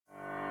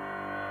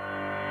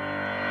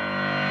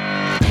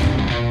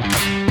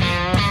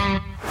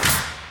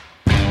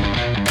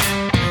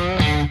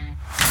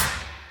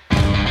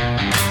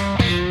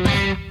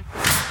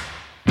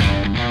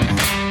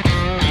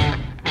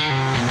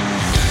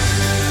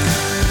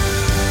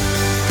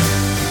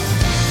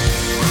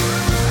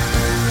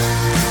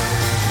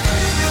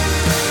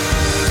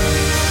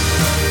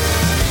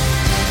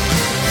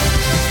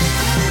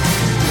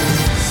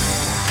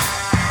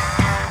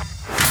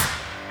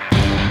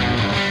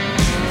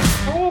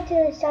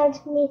Sounds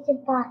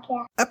Nathan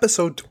Podcast.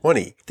 Episode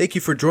 20. Thank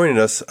you for joining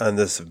us on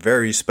this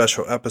very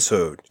special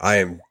episode. I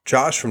am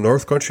Josh from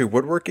North Country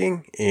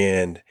Woodworking,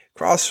 and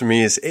across from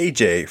me is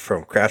AJ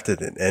from Crafted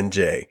and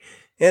NJ.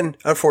 And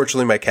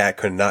unfortunately, my cat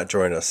could not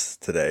join us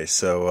today,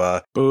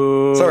 so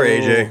Boo. Sorry,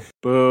 AJ.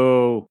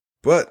 Boo.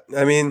 But,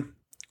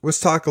 let's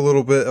talk a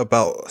little bit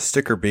about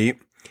StickerBeat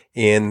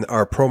and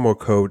our promo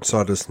code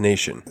Sawdust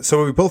Nation.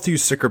 So we both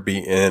use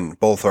StickerBeat in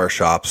both our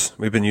shops.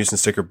 We've been using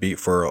StickerBeat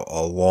for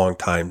a long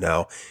time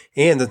now.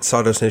 And the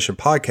Sawdust Nation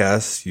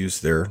podcast use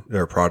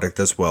their product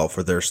as well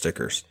for their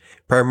stickers.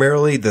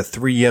 Primarily the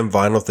 3M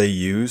vinyl they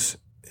use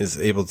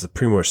is able to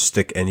pretty much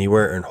stick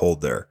anywhere and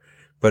hold there.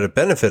 But a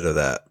benefit of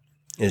that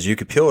is you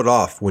can peel it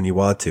off when you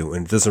want to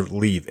and it doesn't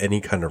leave any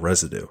kind of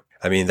residue.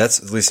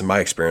 That's at least in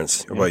my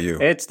experience. How about you?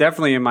 It's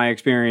definitely in my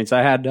experience.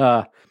 I had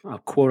a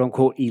quote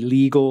unquote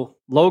illegal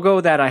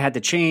logo that I had to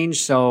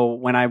change. So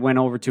when I went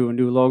over to a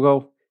new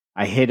logo,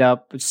 I hit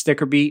up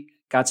StickerBeat,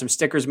 got some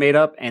stickers made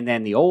up, and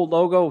then the old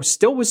logo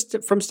still was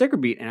from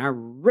StickerBeat, and I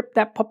ripped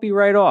that puppy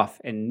right off,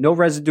 and no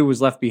residue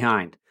was left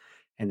behind.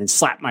 And then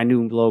slapped my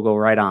new logo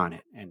right on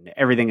it, and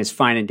everything is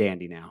fine and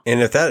dandy now.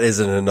 And if that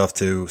isn't enough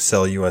to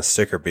sell you on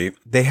StickerBeat,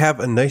 they have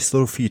a nice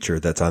little feature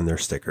that's on their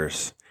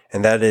stickers,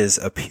 and that is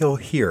a peel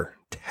here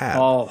tab.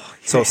 Oh,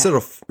 yeah. So instead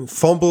of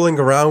fumbling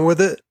around with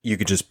it, you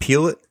could just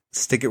peel it,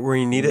 stick it where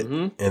you need it,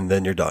 and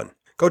then you're done.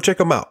 Go check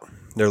them out.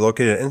 They're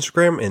located on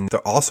Instagram, and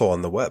they're also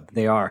on the web.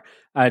 They are.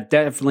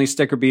 Definitely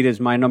StickerBeat is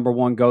my number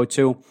one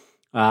go-to.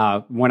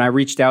 When I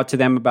reached out to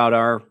them about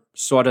our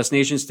Sawdust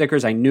Nation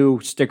stickers, I knew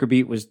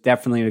StickerBeat was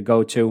definitely the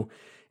go-to.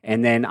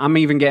 And then I'm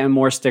even getting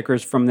more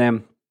stickers from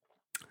them.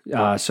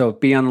 So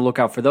be on the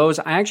lookout for those.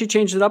 I actually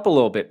changed it up a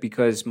little bit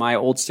because my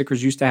old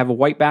stickers used to have a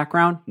white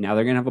background. Now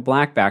they're going to have a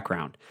black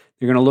background.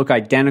 They're going to look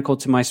identical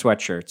to my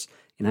sweatshirts.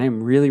 And I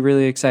am really,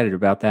 really excited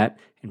about that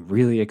and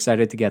really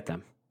excited to get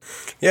them.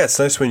 Yeah, it's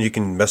nice when you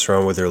can mess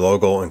around with your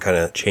logo and kind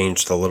of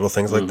change the little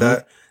things like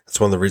that. That's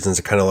one of the reasons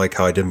I kind of like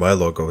how I did my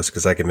logo is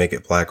because I can make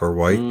it black or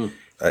white.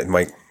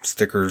 My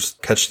stickers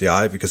catch the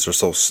eye because they're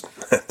so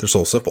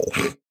simple.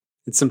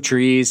 It's some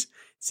trees. It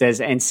says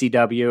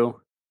NCW.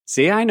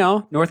 See, I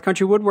know. North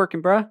Country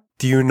Woodworking, bruh.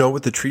 Do you know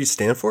what the trees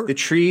stand for? The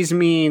trees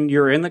mean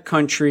you're in the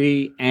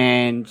country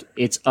and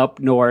it's up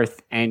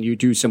north and you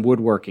do some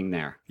woodworking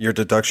there. Your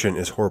deduction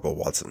is horrible,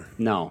 Watson.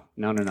 No.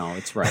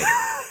 It's right.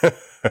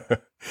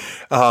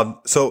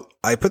 So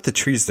I put the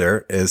trees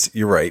there as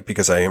you're right,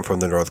 because I am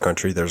from the North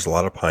Country. There's a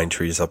lot of pine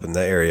trees up in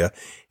that area,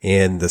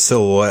 and the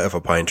silhouette of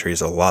a pine tree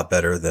is a lot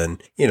better than,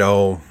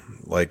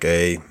 like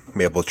a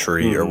maple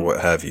tree or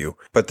what have you.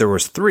 But there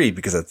was 3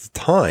 because at the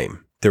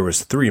time there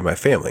was 3 in my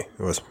family.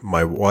 It was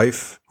my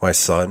wife, my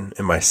son,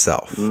 and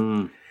myself.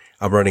 I'm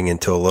running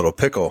into a little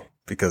pickle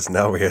because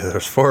now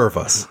there's 4 of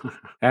us.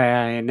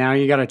 And now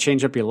you got to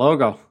change up your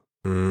logo.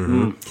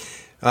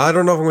 I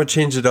don't know if I'm going to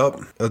change it up.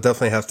 I'll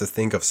definitely have to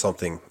think of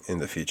something in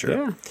the future.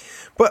 Yeah.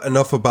 But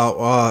enough about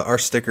our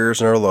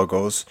stickers and our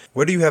logos.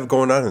 What do you have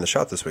going on in the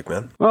shop this week,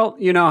 man? Well,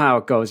 you know how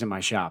it goes in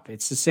my shop.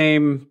 It's the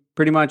same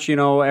pretty much,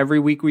 every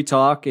week we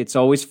talk. It's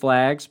always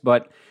flags.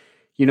 But,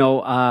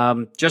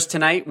 just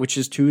tonight, which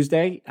is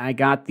Tuesday, I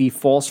got the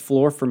false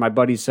floor for my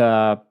buddy's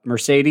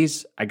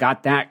Mercedes. I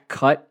got that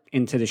cut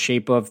into the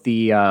shape of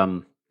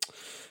the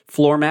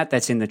floor mat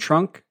that's in the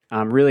trunk.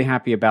 I'm really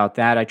happy about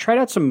that. I tried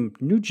out some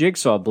new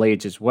jigsaw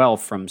blades as well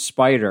from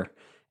Spyder.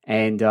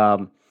 And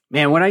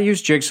man, when I use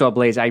jigsaw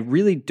blades, I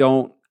really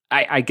don't,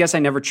 I guess I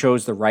never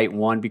chose the right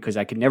one because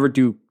I could never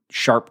do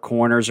sharp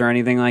corners or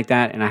anything like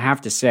that. And I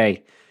have to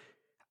say,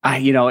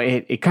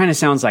 it kind of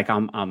sounds like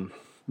I'm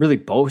really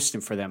boasting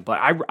for them, but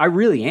I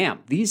really am.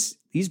 These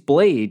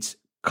blades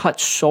cut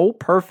so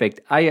perfect.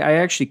 I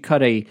actually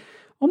cut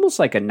almost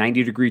like a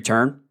 90-degree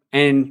turn,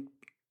 and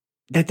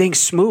that thing's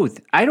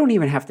smooth. I don't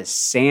even have to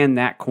sand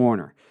that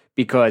corner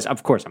because,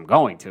 of course, I'm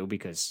going to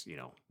because,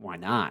 why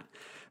not?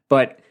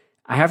 But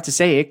I have to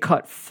say it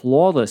cut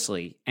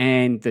flawlessly,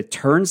 and the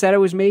turns that it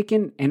was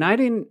making, and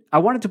I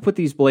wanted to put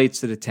these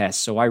blades to the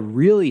test, so I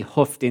really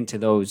hoofed into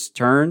those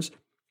turns.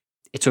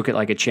 It took it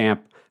like a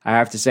champ. I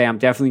have to say I'm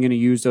definitely going to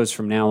use those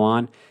from now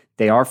on.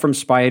 They are from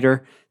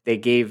Spyder. They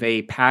gave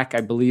a pack,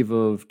 I believe,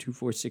 of 2,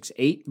 4, 6,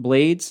 8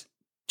 blades,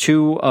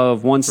 2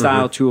 of one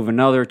style, 2 of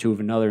another, 2 of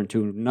another, and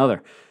 2 of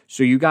another.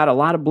 So you got a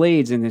lot of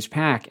blades in this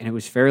pack, and it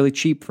was fairly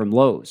cheap from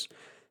Lowe's.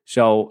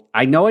 So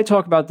I know I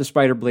talk about the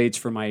Spyder blades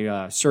for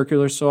my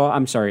circular saw.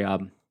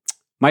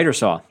 Miter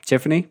saw,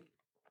 Tiffany.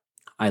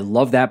 I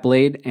love that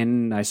blade,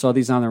 and I saw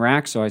these on the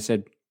rack, so I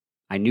said,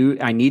 I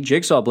need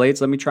jigsaw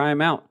blades. Let me try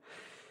them out.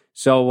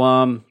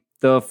 So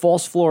the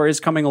false floor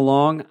is coming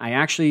along. I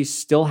actually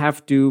still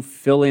have to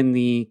fill in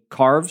the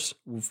carves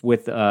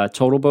with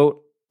Total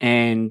Boat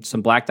and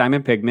some black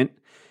diamond pigment.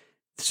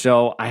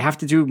 So I have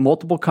to do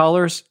multiple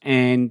colors,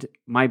 and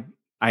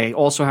I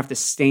also have to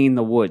stain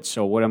the wood.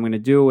 So what I'm going to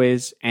do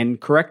is,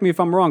 and correct me if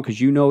I'm wrong, because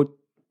you know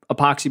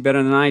epoxy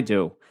better than I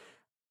do.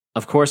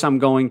 Of course, I'm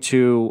going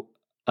to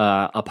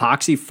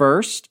epoxy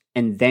first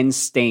and then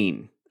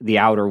stain the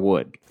outer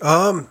wood.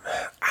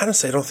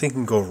 Honestly, I don't think you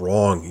can go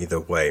wrong either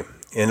way.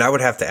 And I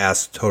would have to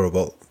ask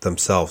Totalbolt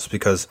themselves,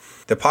 because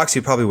the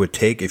epoxy probably would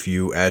take if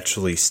you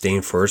actually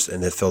stain first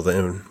and then fill it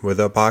in with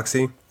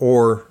epoxy,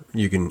 or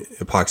you can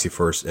epoxy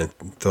first and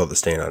throw the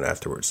stain on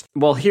afterwards.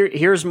 Well,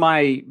 here's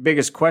my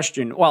biggest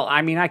question. Well,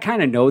 I mean, I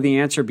kind of know the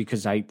answer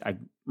because I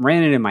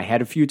ran it in my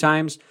head a few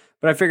times,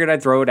 but I figured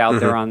I'd throw it out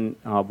there on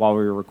while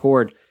we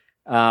record.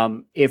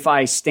 If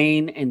I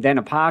stain and then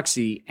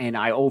epoxy and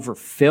I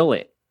overfill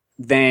it,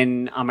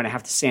 then I'm going to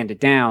have to sand it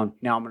down.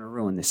 Now I'm going to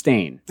ruin the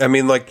stain. I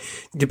mean, like,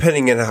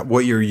 depending on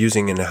what you're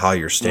using and how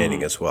you're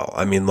staining as well.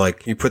 I mean,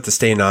 like, you put the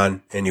stain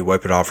on and you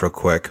wipe it off real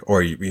quick,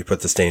 or you put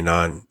the stain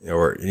on,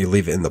 or you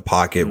leave it in the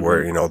pocket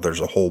where, you know,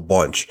 there's a whole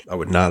bunch. I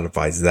would not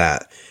advise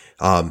that.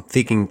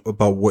 Thinking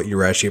about what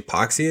you're actually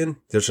epoxying,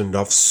 there's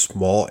enough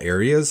small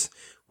areas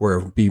where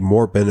it would be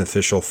more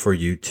beneficial for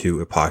you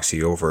to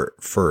epoxy over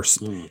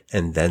first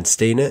and then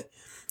stain it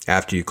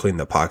after you clean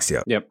the epoxy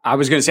up. Yep. I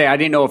was going to say, I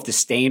didn't know if the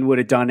stain would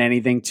have done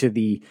anything to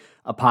the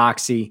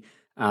epoxy.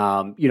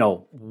 You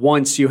know,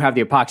 once you have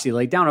the epoxy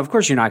laid down, of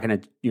course, you're not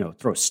going to, you know,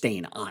 throw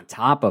stain on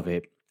top of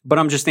it. But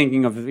I'm just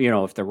thinking of, you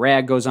know, if the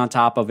rag goes on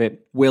top of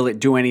it, will it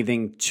do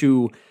anything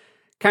to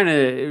kind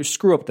of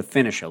screw up the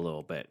finish a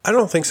little bit? I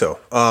don't think so.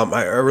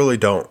 I really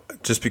don't.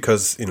 Just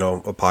because, you know,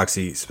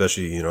 epoxy,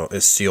 especially, you know,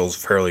 it seals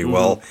fairly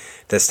well,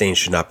 that stain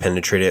should not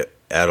penetrate it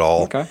at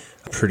all. Okay.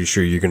 I'm pretty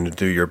sure you're going to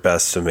do your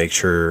best to make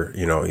sure,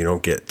 you know, you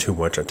don't get too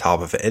much on top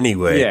of it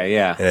anyway.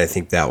 Yeah. And I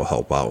think that will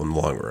help out in the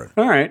long run.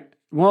 All right.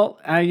 Well,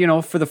 you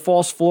know, for the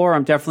false floor,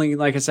 I'm definitely,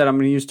 like I said, I'm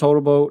going to use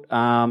Totalbolt.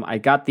 I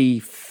got the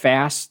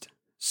fast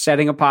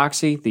setting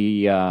epoxy,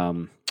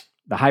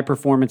 the high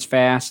performance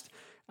fast.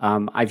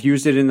 I've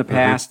used it in the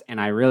past,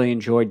 and I really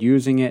enjoyed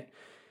using it.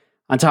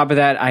 On top of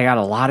that, I got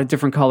a lot of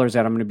different colors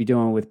that I'm going to be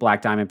doing with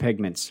Black Diamond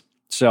Pigments.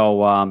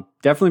 So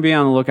definitely be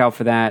on the lookout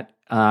for that.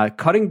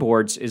 Cutting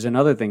boards is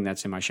another thing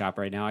that's in my shop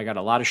right now. I got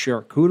a lot of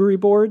charcuterie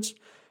boards,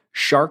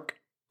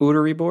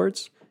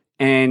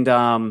 and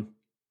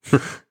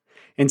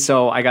and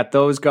so I got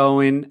those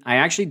going. I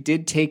actually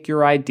did take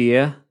your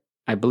idea.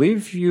 I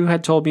believe you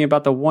had told me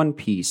about the one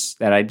piece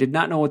that I did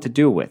not know what to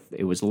do with.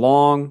 It was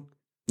long,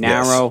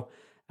 narrow. Yes.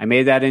 I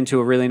made that into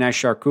a really nice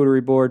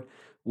charcuterie board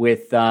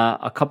with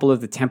a couple of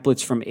the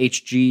templates from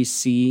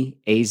HGC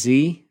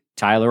AZ,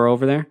 Tyler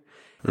over there.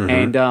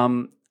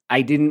 And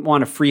I didn't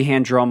want to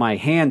freehand draw my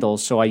handle,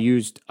 so I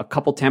used a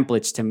couple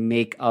templates to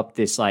make up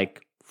this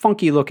like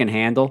funky looking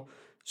handle.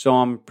 So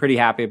I'm pretty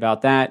happy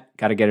about that.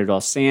 Got to get it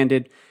all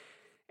sanded.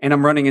 And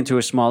I'm running into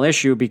a small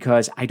issue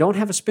because I don't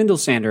have a spindle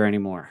sander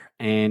anymore.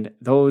 And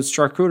those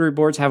charcuterie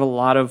boards have a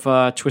lot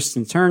of twists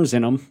and turns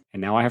in them.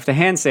 And now I have to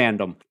hand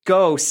sand them.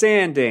 Go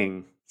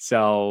sanding.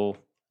 So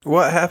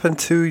what happened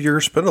to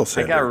your spindle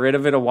sander? I got rid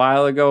of it a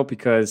while ago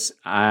because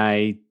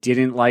I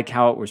didn't like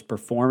how it was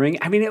performing.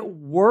 I mean, it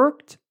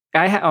worked.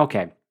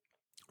 Okay.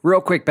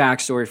 Real quick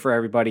backstory for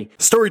everybody.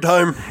 Story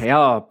time.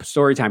 Yeah,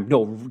 story time.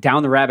 No,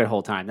 down the rabbit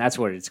hole time. That's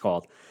what it's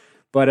called.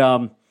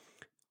 But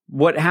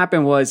what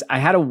happened was I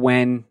had a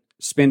Wen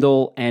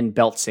spindle and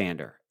belt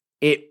sander.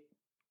 It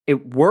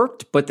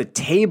worked, but the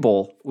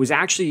table was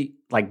actually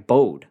like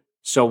bowed.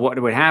 So what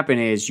would happen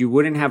is you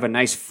wouldn't have a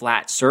nice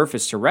flat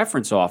surface to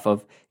reference off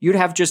of. You'd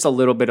have just a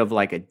little bit of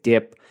like a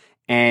dip.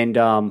 And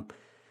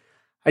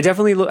I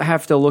definitely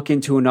have to look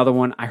into another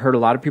one. I heard a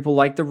lot of people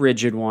like the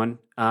rigid one,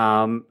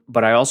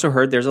 but I also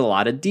heard there's a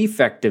lot of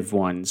defective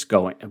ones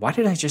going. Why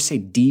did I just say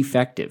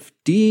defective?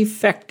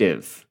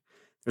 Defective.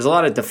 There's a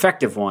lot of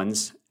defective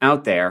ones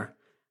out there.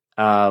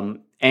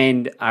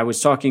 And I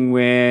was talking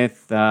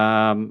with,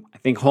 I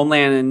think,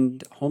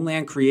 Homeland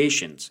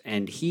Creations,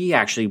 and he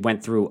actually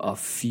went through a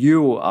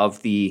few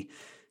of the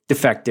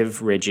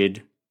defective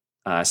rigid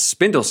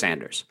spindle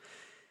sanders.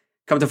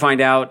 Come to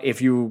find out,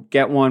 if you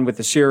get one with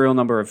the serial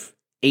number of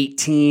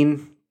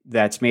 18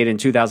 that's made in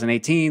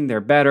 2018,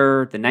 they're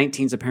better. The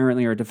 19s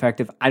apparently are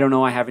defective. I don't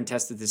know. I haven't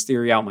tested this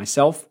theory out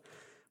myself,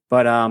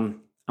 but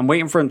I'm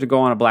waiting for him to go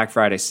on a Black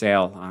Friday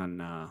sale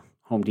on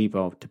Home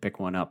Depot to pick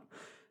one up.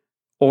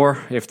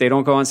 Or if they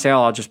don't go on sale,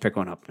 I'll just pick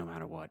one up no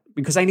matter what,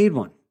 because I need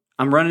one.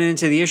 I'm running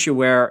into the issue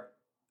where,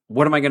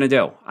 what am I going to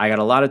do? I got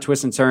a lot of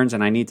twists and turns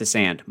and I need to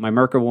sand. My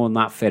Mirka will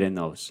not fit in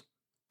those,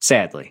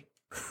 sadly.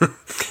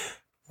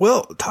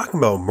 Well, talking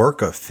about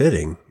Mirka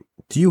fitting,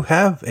 do you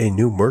have a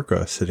new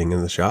Mirka sitting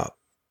in the shop?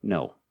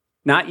 No,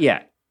 not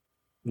yet.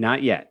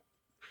 Not yet.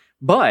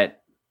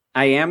 But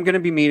I am going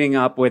to be meeting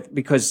up with,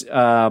 because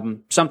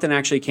something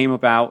actually came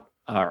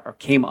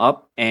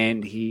up,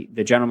 and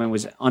the gentleman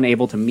was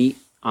unable to meet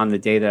on the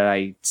day that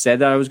I said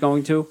that I was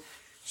going to.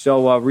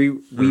 So we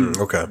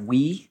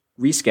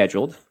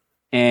rescheduled,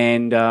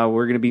 and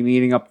we're going to be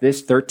meeting up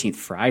this 13th,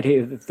 Friday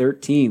the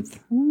 13th.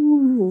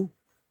 Ooh.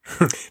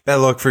 Bad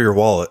luck for your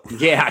wallet.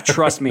 Yeah,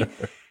 trust me.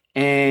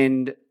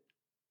 And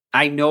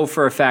I know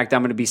for a fact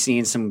I'm going to be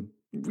seeing some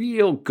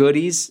real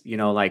goodies,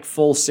 like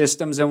full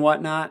systems and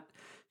whatnot.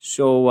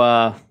 So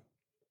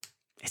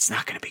it's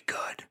not going to be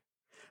good.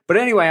 But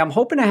anyway, I'm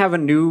hoping to have a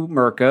new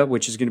Mirka,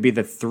 which is going to be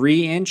the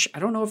 3-inch. I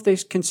don't know if they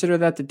consider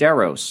that the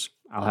Deros.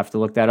 I'll have to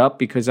look that up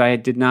because I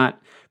did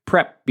not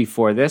prep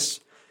before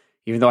this,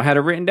 even though I had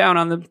it written down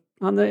on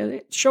on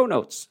the show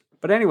notes.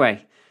 But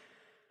anyway,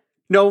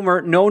 no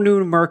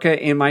new Mirka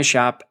in my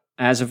shop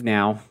as of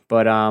now,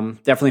 but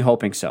definitely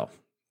hoping so.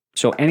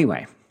 So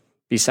anyway,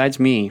 besides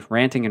me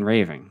ranting and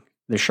raving,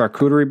 the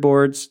charcuterie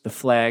boards, the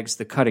flags,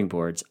 the cutting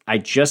boards, I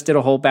just did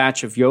a whole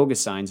batch of yoga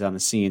signs on the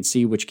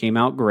CNC, which came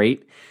out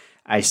great.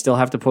 I still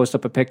have to post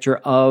up a picture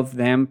of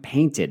them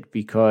painted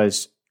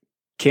because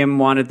Kim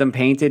wanted them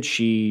painted.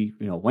 She,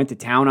 went to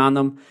town on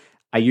them.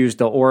 I used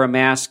the Aura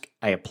mask.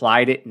 I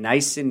applied it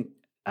nice and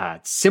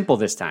simple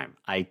this time.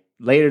 I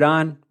laid it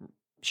on,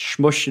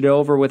 smushed it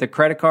over with a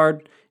credit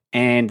card,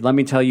 and let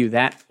me tell you,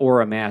 that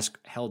Aura mask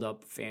held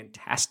up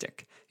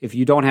fantastic. If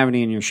you don't have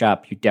any in your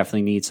shop, you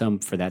definitely need some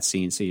for that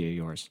CNC of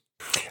yours.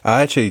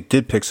 I actually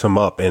did pick some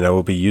up, and I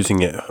will be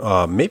using it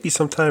maybe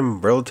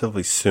sometime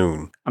relatively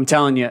soon. I'm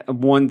telling you,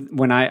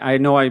 when I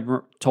know I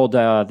told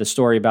the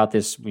story about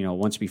this,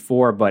 once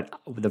before, but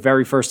the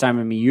very first time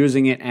of me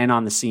using it and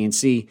on the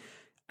CNC,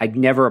 I'd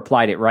never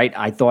applied it right.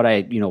 I thought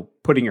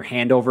putting your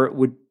hand over it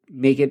would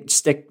make it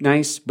stick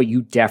nice, but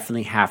you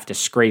definitely have to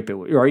scrape it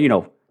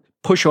or,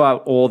 push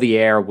out all the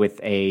air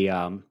with a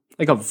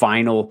like a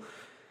vinyl.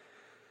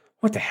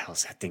 What the hell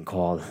is that thing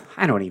called?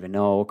 I don't even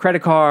know.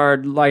 Credit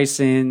card,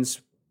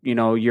 license,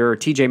 your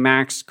TJ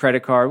Maxx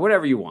credit card,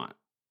 whatever you want,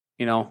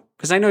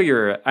 because I know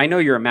you're a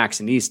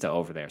Maxxinista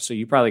over there, so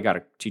you probably got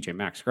a TJ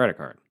Maxx credit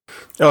card.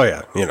 Oh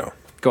yeah,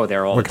 go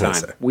there all the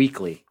time,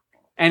 weekly.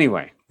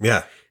 Anyway,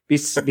 yeah.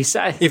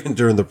 Besides, even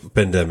during the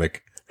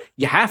pandemic,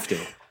 you have to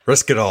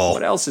risk it all.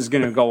 What else is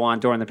going to go on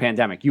during the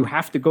pandemic? You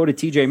have to go to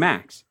TJ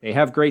Maxx. They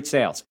have great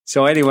sales.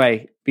 So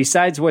anyway,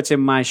 besides what's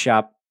in my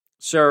shop.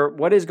 Sir,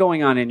 what is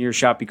going on in your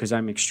shop? Because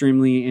I'm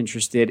extremely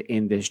interested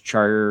in this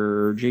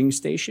charging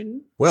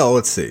station. Well,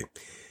 let's see.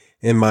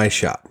 In my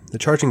shop, the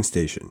charging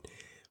station.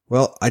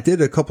 Well, I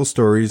did a couple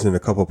stories and a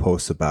couple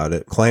posts about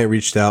it. Client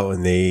reached out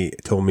and they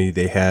told me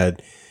they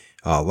had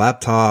a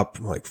laptop,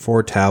 like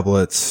 4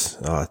 tablets.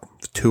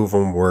 2 of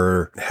them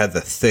had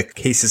the thick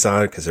cases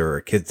on it because they were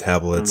kid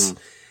tablets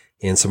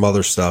and some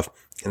other stuff.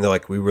 And they're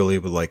like, we really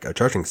would like a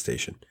charging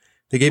station.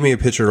 They gave me a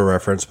picture to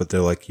reference, but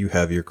they're like, you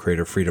have your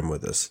creative freedom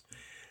with this.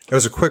 It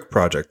was a quick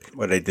project.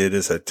 What I did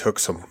is I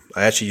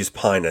actually used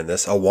pine on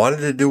this. I wanted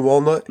to do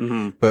walnut,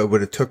 but it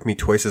would have took me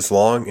twice as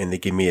long, and they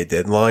gave me a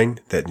deadline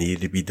that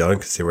needed to be done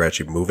because they were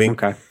actually moving.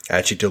 Okay. I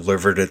actually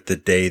delivered it the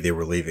day they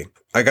were leaving.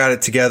 I got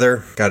it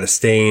together, got it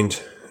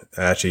stained,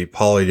 I actually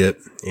polyed it,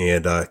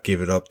 and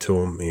gave it up to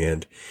them,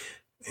 and,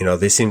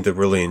 they seemed to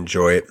really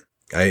enjoy it.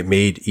 I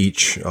made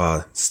each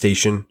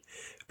station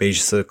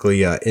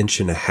basically 1.5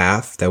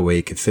 inches. That way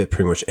it could fit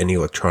pretty much any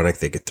electronic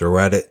they could throw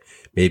at it.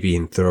 Maybe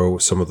even throw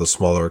some of the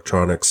smaller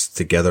electronics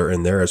together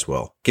in there as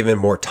well. Given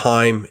more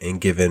time and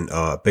given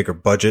a bigger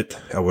budget,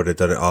 I would have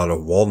done it on a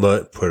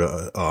walnut, put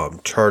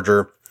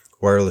a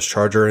wireless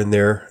charger in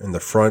there in the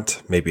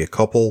front, maybe a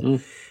couple,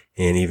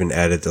 and even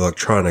added the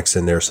electronics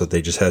in there so they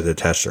just had to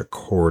attach their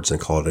cords and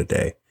call it a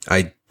day.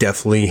 I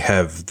definitely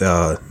have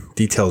the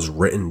details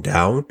written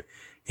down,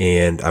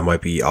 and I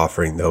might be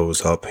offering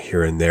those up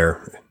here and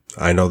there.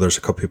 I know there's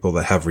a couple people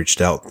that have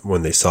reached out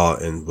when they saw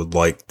it and would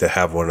like to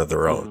have one of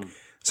their own.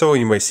 So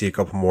you might see a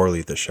couple more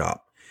leave the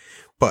shop.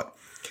 But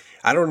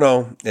I don't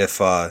know if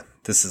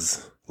this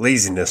is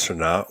laziness or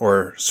not,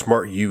 or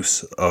smart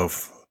use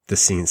of the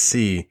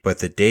CNC, but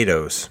the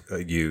dados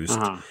used.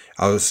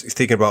 I was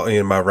thinking about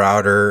my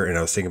router, and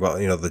I was thinking about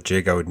the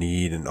jig I would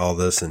need and all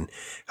this, and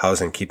how I was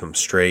going to keep them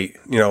straight.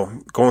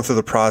 Going through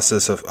the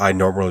process of I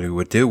normally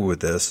would do with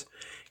this,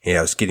 and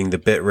I was getting the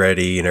bit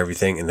ready and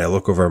everything, and I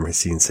look over at my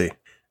CNC.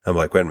 I'm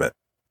like, wait a minute,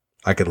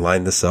 I can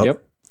line this up.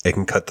 Yep. It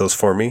can cut those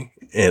for me,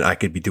 and I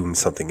could be doing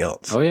something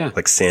else. Oh, yeah.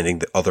 Like sanding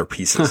the other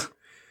pieces.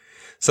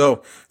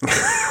 So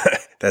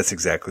that's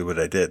exactly what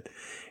I did.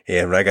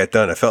 And when I got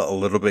done, I felt a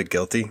little bit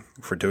guilty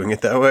for doing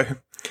it that way.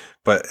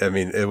 But I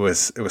mean, it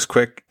was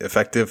quick,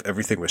 effective.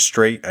 Everything was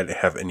straight. I didn't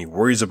have any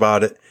worries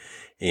about it.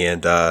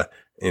 And, I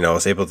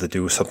was able to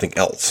do something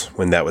else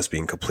when that was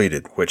being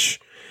completed, which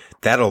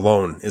that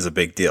alone is a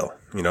big deal.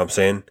 You know what I'm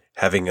saying?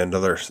 Having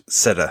another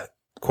set of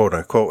quote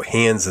unquote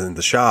hands in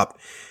the shop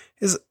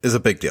is a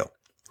big deal.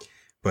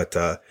 But,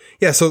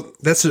 so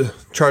that's a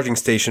charging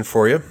station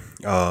for you.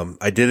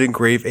 I did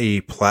engrave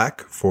a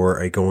plaque for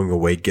a going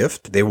away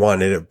gift. They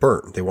wanted it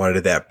burnt. They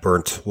wanted that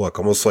burnt look,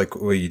 almost like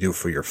what you do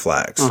for your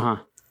flags.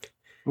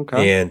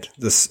 Okay. And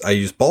I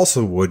use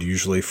balsa wood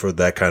usually for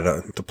that kind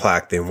of the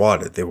plaque they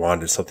wanted. They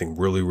wanted something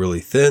really, really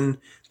thin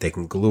they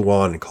can glue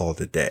on and call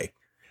it a day.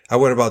 I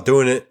went about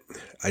doing it.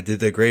 I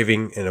did the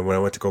engraving, and then when I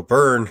went to go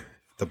burn,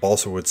 the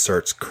balsa wood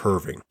starts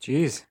curving.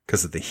 Jeez.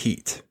 Because of the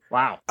heat.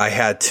 Wow. I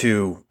had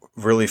to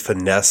really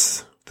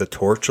finesse the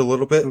torch a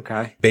little bit.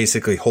 Okay.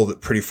 Basically hold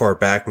it pretty far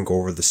back and go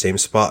over the same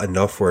spot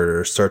enough where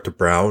it'll start to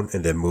brown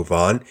and then move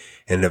on.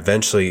 And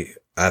eventually,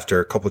 after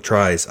a couple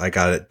tries, I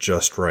got it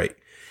just right.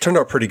 Turned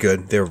out pretty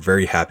good. They were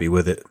very happy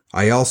with it.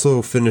 I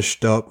also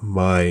finished up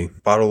my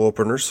bottle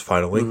openers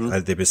finally.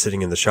 They've been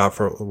sitting in the shop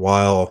for a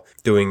while,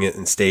 doing it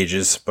in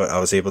stages, but I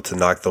was able to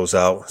knock those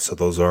out. So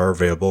those are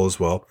available as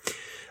well.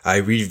 I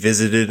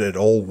revisited an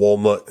old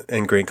walnut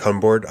and grain cutting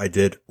board I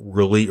did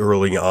really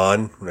early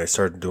on when I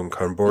started doing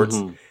cutting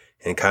boards,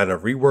 and kind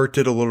of reworked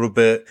it a little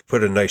bit,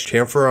 put a nice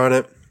chamfer on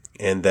it,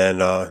 and then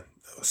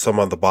some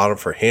on the bottom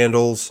for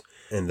handles,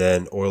 and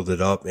then oiled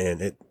it up,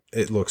 and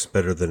it looks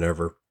better than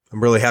ever.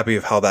 I'm really happy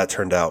with how that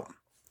turned out.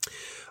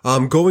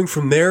 Going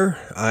from there,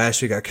 I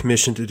actually got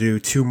commissioned to do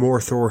 2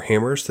 more Thor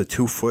hammers, the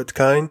 2-foot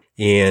kind,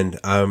 and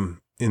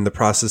I'm in the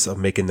process of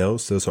making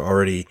those. Those are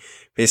already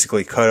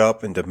basically cut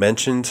up and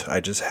dimensioned.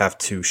 I just have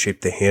to shape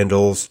the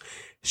handles,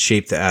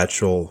 shape the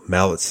actual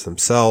mallets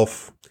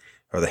themselves,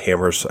 or the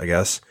hammers, I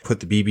guess. Put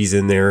the BBs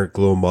in there,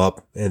 glue them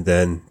up, and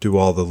then do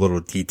all the little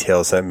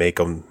details that make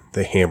them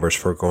the hammers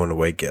for a going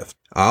away gift.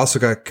 I also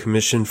got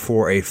commissioned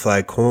for a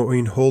flag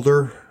coin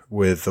holder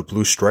with a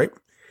blue stripe.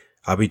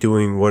 I'll be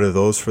doing one of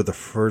those for the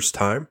first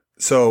time.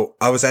 So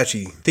I was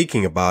actually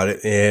thinking about it,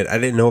 and I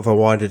didn't know if I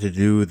wanted to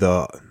do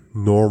the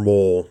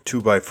normal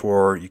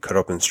 2x4. You cut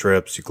up in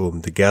strips, you glue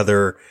them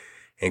together,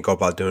 and go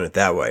about doing it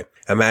that way.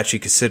 I'm actually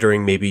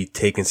considering maybe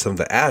taking some of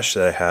the ash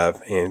that I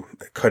have and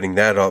cutting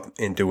that up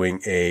and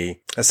doing a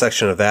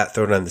section of that,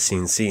 throw it on the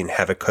CNC, and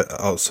have it cut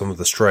out some of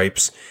the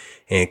stripes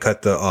and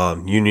cut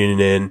the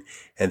union in.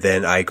 And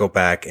then I go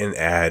back and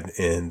add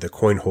in the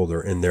coin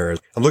holder in there.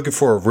 I'm looking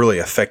for a really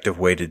effective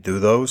way to do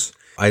those.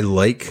 I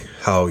like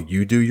how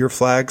you do your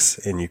flags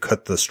and you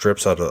cut the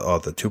strips out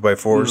of the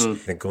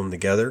 2x4s and glue them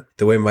together.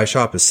 The way my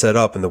shop is set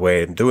up and the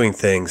way I'm doing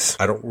things,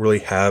 I don't really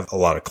have a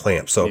lot of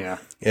clamps. So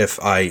if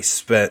I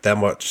spent that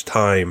much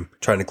time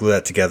trying to glue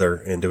that together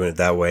and doing it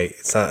that way,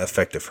 it's not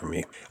effective for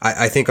me.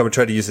 I think I'm going to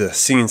try to use a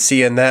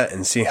CNC in that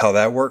and see how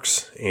that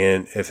works.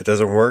 And if it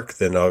doesn't work,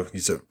 then I'll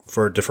use it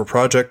for a different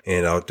project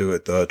and I'll do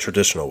it the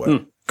traditional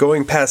way.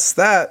 Going past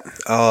that,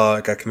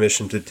 I got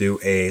commissioned to do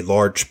a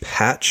large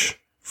patch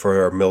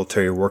for our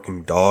military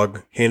working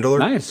dog handler.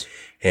 Nice.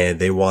 And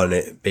they want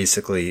it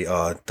basically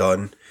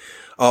done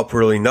up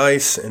really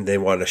nice, and they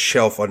want a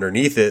shelf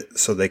underneath it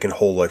so they can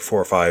hold like 4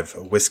 or 5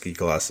 whiskey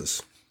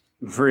glasses.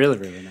 Really,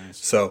 really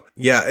nice. So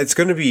yeah, it's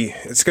gonna be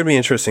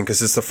interesting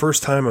because it's the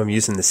first time I'm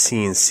using the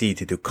CNC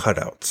to do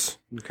cutouts.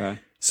 Okay.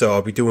 So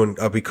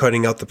I'll be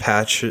cutting out the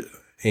patch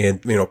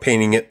and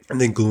painting it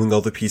and then gluing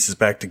all the pieces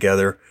back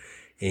together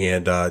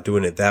and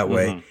doing it that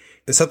way.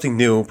 It's something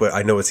new, but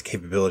I know it's a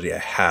capability I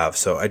have.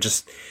 So I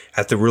just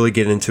have to really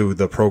get into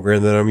the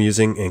program that I'm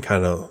using and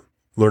kind of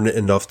learn it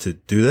enough to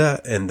do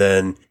that. And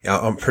then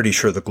I'm pretty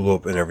sure the glue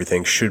up and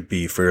everything should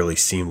be fairly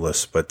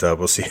seamless, but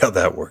we'll see how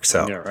that works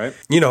out. Yeah, right.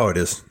 You know how it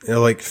is.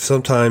 Like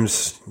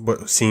sometimes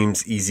what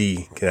seems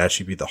easy can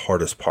actually be the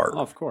hardest part.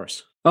 Oh, of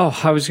course. Oh,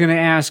 I was going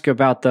to ask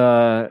about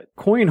the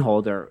coin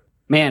holder.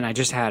 Man, I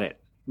just had it.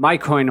 My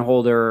coin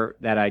holder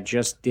that I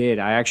just did,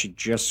 I actually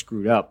just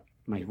screwed up.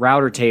 My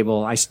router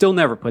table, I still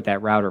never put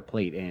that router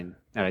plate in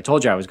that I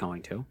told you I was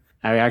going to.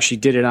 I actually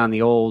did it on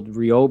the old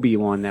Ryobi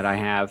one that I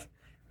have.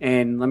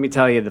 And let me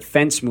tell you, the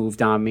fence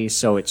moved on me,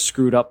 so it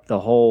screwed up the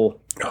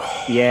whole.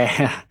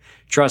 Yeah,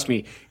 trust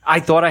me.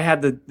 I thought I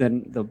had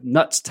the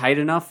nuts tight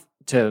enough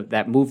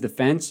that move the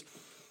fence.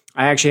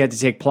 I actually had to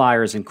take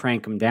pliers and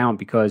crank them down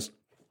because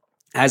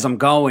as I'm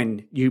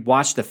going, you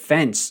watch the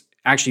fence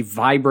actually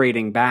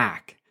vibrating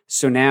back.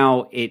 So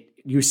now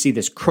you see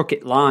this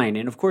crooked line.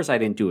 And of course, I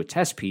didn't do a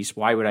test piece.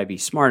 Why would I be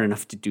smart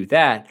enough to do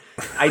that?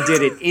 I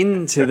did it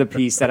into the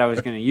piece that I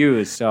was going to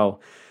use. So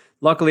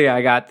luckily,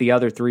 I got the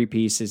other 3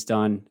 pieces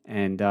done.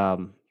 And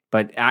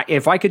but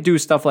if I could do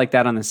stuff like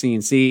that on the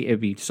CNC, it'd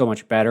be so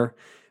much better.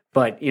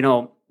 But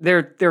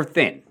they're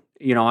thin.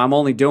 I'm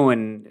only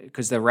doing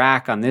because the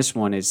rack on this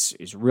one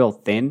is real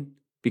thin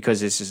because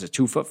this is a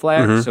 2-foot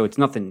flag, so it's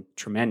nothing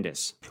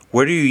tremendous.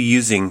 What are you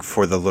using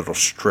for the little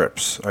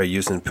strips? Are you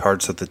using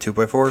parts of the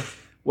 2x4?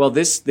 Well,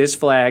 this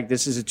flag,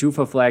 this is a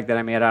 2-foot flag that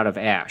I made out of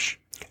ash.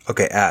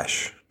 Okay,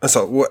 ash.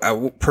 So what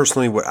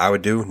I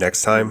would do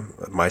next time,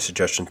 my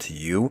suggestion to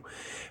you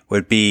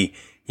would be,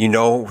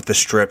 the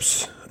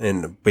strips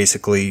and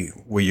basically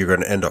where you're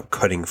going to end up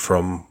cutting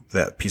from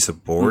that piece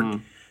of board,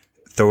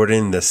 throw it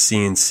in the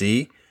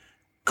CNC,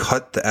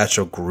 cut the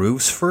actual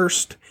grooves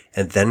first,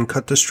 and then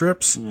cut the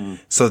strips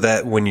so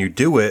that when you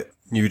do it,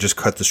 you just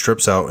cut the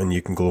strips out and you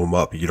can glue them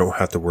up. You don't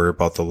have to worry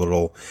about the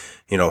little,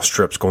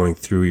 strips going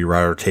through your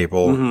router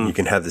table. You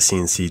can have the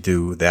CNC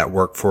do that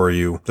work for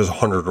you. There's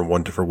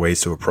 101 different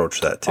ways to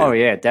approach that too. Oh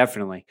yeah,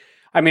 definitely.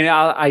 I mean,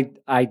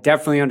 I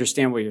definitely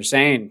understand what you're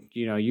saying.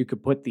 You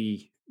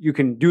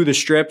can do the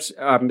strips.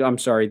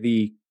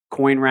 The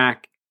coin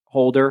rack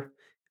holder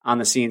on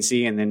the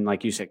CNC, and then,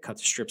 like you said, cut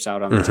the strips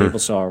out on the table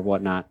saw or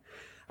whatnot.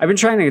 I've been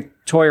trying to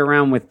toy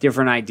around with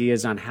different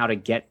ideas on how to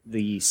get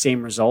the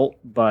same result,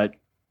 but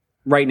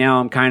right now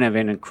I'm kind of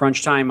in a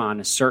crunch time on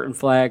a certain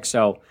flag,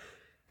 so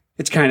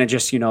it's kind of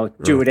just,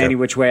 do it any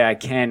which way I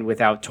can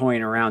without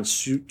toying around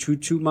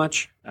too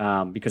much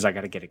because I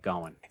got to get it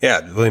going. Yeah,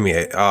 believe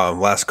me,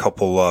 last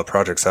couple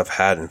projects I've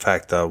had, in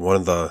fact, one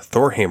of the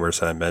Thor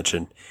hammers that I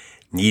mentioned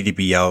need to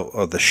be out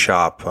of the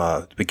shop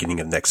at the beginning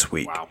of next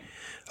week. Wow.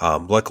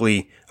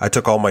 Luckily, I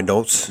took all my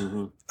notes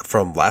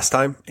from last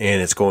time,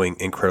 and it's going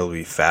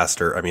incredibly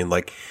faster. I mean,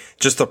 like,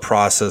 just the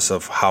process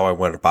of how I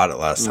went about it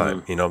last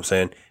time, you know what I'm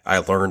saying? I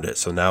learned it.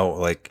 So now,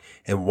 like,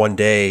 in one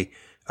day,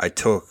 I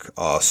took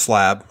a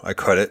slab, I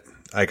cut it,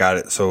 I got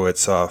it so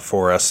it's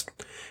 4S,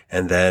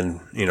 and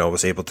then, you know,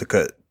 was able to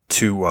cut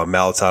 2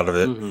 mallets out of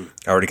it.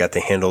 I already got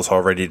the handles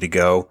all ready to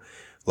go.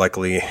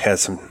 Luckily, it had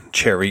some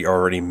cherry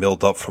already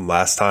milled up from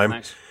last time.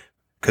 Nice.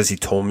 Because he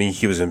told me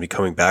he was going to be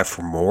coming back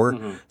for more.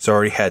 So I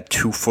already had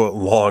 2-foot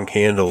long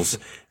handles,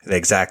 the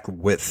exact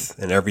width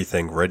and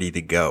everything ready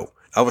to go.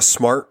 I was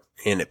smart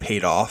and it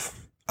paid off.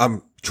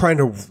 I'm trying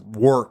to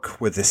work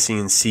with the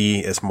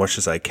CNC as much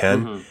as I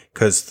can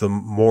because the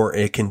more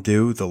it can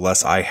do, the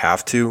less I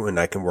have to, and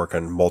I can work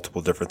on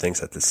multiple different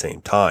things at the same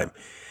time.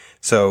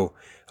 So,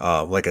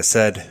 like I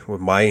said,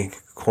 with my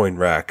coin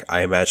rack,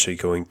 I am actually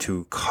going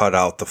to cut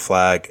out the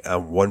flag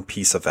on one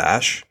piece of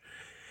ash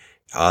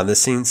on the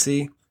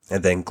CNC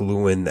and then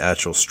glue in the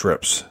actual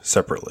strips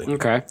separately.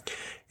 Okay.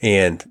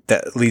 And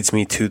that leads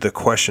me to the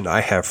question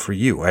I have for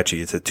you.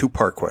 Actually, it's a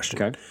 2-part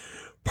question. Okay.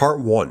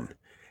 Part 1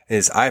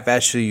 is I've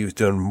actually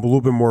done a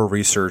little bit more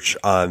research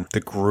on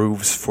the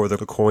grooves for the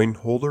coin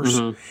holders.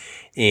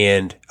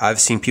 And I've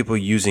seen people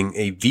using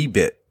a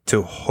V-bit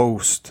to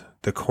host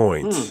the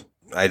coins.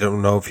 I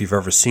don't know if you've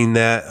ever seen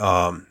that.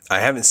 I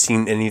haven't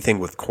seen anything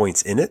with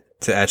coins in it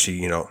to actually,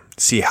 you know,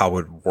 see how it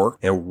would work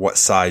and what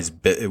size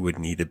bit it would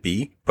need to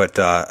be. But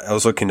I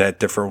was looking at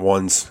different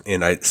ones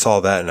and I saw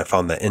that and I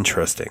found that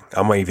interesting.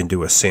 I might even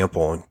do a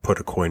sample and put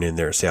a coin in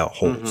there and see how it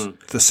holds.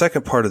 The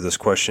second part of this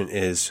question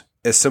is,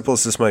 as simple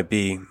as this might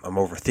be, I'm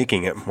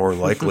overthinking it more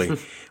likely.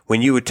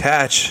 When you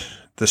attach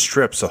the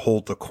strips to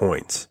hold the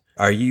coins,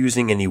 are you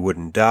using any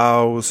wooden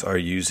dowels? Are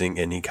you using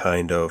any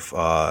kind of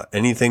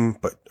anything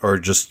or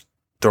just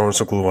throwing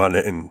some glue on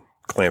it and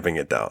clamping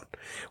it down?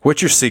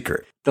 What's your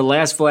secret? The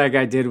last flag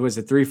I did was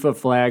a 3-foot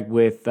flag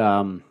with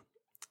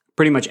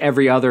pretty much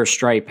every other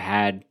stripe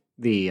had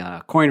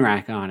the coin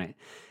rack on it.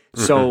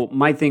 So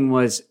my thing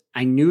was,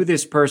 I knew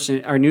this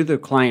person, or knew the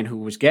client who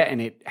was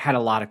getting it had a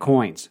lot of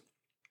coins.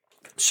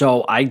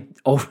 So I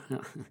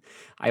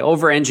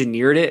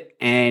over-engineered it,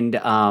 and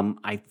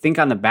I think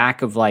on the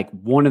back of like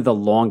one of the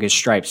longest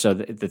stripes, so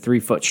the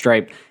 3-foot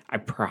stripe, I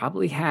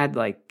probably had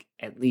like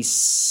at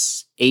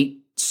least 8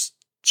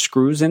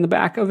 screws in the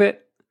back of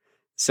it.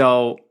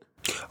 So,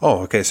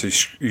 oh, okay. So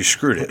you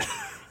screwed it.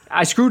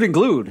 I screwed and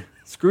glued,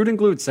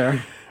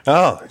 sir.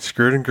 Oh,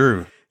 screwed and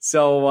grooved.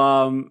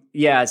 So,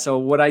 yeah. So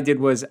what I did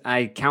was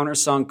I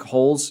countersunk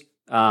holes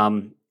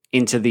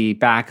into the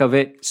back of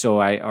it. So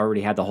I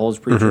already had the holes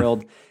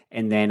pre-drilled,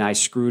 and then I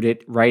screwed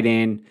it right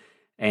in.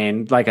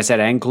 And like I said,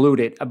 I unglued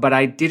it, but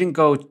I didn't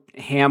go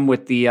ham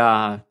with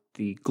the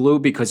glue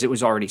because it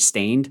was already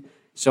stained.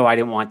 So I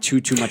didn't want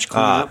too much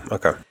cleanup.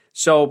 Okay.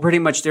 So pretty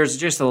much there's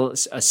just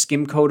a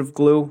skim coat of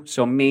glue.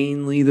 So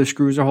mainly the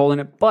screws are holding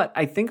it. But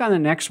I think on the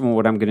next one,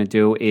 what I'm going to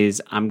do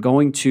is I'm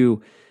going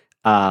to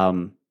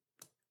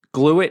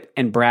glue it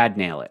and brad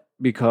nail it,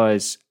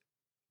 because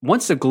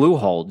once the glue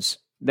holds,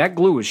 that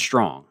glue is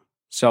strong.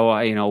 So,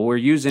 we're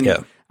using,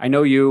 I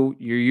know you're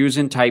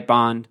using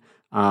Titebond.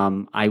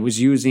 I was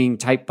using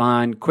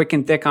Titebond Quick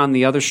and Thick on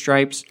the other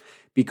stripes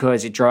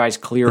because it dries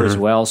clear as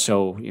well.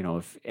 So,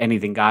 if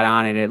anything got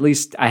on it, at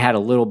least I had a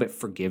little bit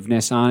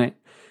forgiveness on it.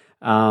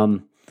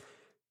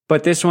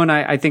 But this one,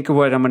 I think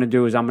what I'm going to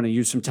do is I'm going to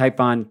use some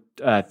Titebond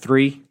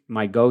 3,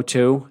 my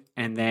go-to,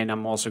 and then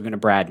I'm also going to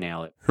brad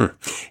nail it.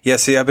 Yeah,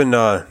 see, I've been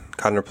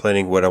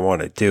contemplating what I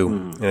want to do,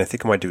 and I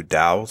think I might do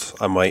dowels.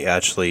 I might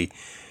actually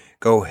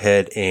go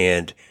ahead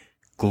and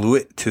glue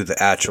it to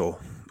the actual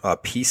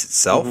piece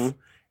itself,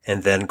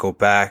 and then go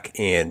back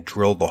and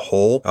drill the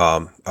hole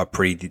a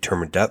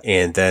predetermined depth,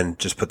 and then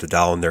just put the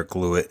dowel in there,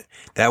 glue it.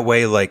 That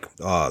way, like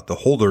the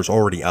holder's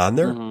already on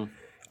there.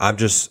 I'm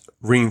just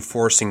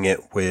reinforcing it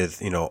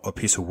with, a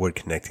piece of wood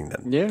connecting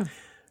them. Yeah.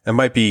 It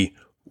might be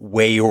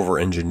way over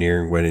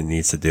engineering what it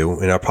needs to do.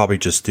 And I'll probably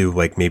just do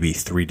like maybe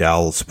 3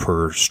 dowels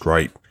per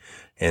stripe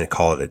and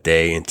call it a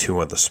day, and 2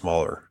 on the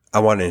smaller. I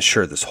want to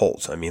ensure this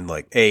holds. I mean,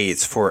 like,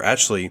 it's for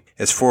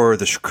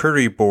the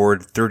charcuterie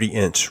board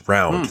 30-inch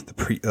round.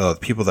 The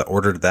people that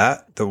ordered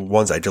that, the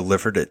ones I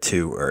delivered it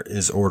to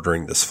is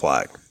ordering this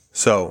flag.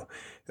 So,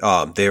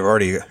 they've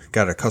already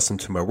got accustomed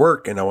to my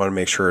work, and I want to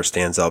make sure it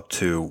stands up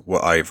to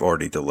what I've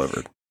already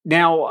delivered.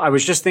 Now, I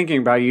was just thinking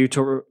about you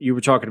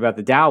were talking about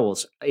the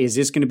dowels. Is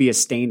this going to be a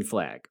stained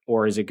flag,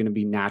 or is it going to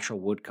be natural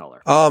wood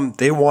color?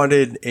 They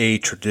wanted a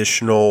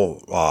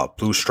traditional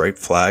blue stripe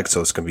flag,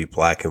 so it's going to be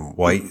black and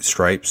white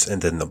stripes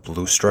and then the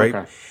blue stripe.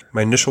 Okay.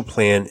 My initial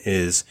plan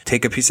is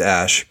take a piece of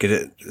ash, get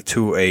it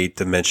to a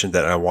dimension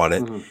that I want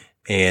it,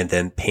 and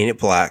then paint it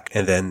black,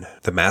 and then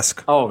the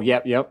mask. Oh,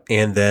 yep.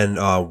 And then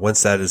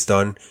once that is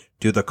done,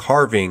 do the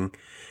carving,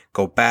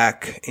 go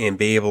back and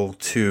be able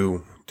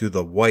to do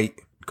the white,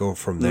 go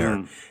from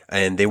there.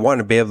 And they want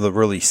to be able to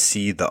really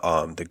see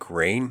the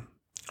grain.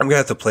 I'm going to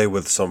have to play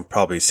with some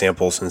probably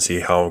samples and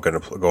see how I'm going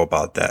to go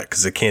about that,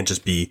 because it can't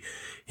just be,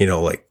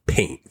 like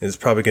paint. It's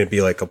probably going to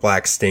be like a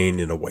black stain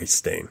and a white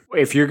stain.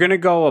 If you're going to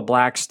go a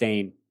black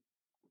stain,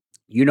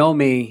 You know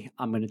me,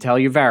 I'm going to tell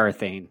you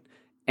Varathane.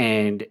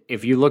 And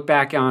if you look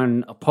back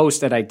on a post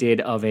that I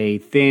did of a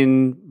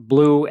thin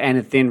blue and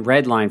a thin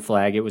red line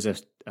flag, it was a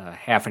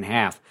half and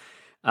half.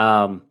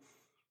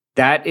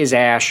 That is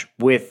ash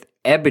with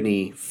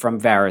ebony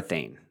from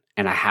Varathane.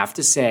 And I have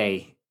to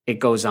say, it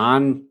goes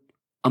on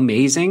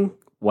amazing,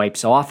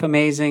 wipes off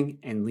amazing,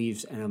 and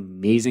leaves an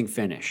amazing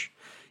finish.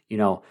 You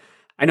know,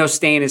 I know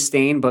stain is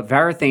stain, but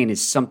Varathane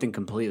is something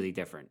completely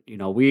different. You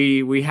know,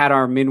 we had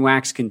our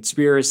Minwax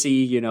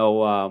conspiracy,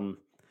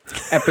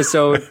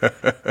 episode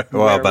a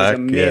while back.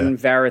 It was a Min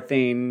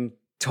Varathane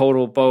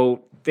total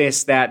boat,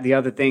 this, that, the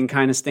other thing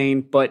kind of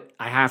stain. But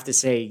I have to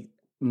say,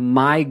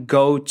 my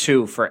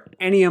go-to for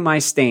any of my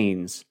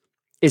stains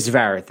is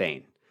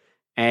Varathane.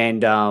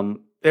 And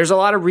there's a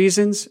lot of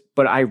reasons,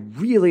 but I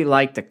really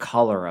like the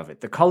color of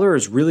it. The color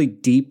is really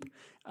deep.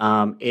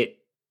 It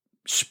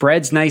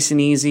spreads nice and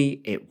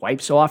easy. It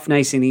wipes off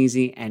nice and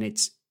easy, and it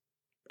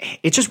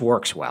just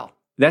works well.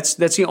 That's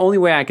the only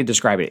way I could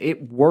describe it.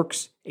 It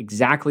works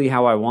exactly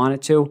how I want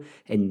it to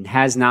and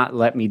has not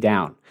let me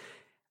down.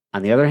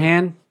 On the other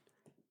hand,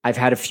 I've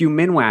had a few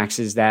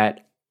Minwaxes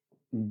that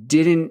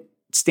didn't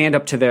stand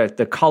up to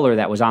the color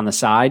that was on the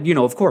side. You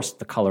know, of course,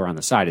 the color on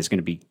the side is going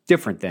to be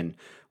different than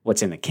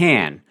what's in the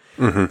can.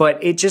 Mm-hmm.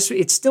 But it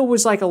still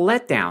was like a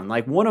letdown.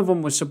 Like one of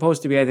them was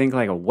supposed to be, I think,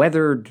 like a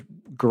weathered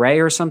gray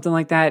or something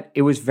like that.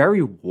 It was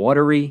very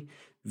watery,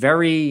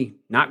 very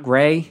not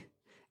gray.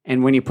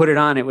 And when you put it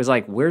on, it was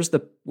like, where's the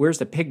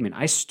pigment?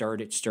 I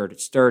stirred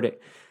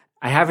it.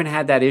 I haven't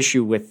had that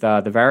issue with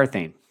the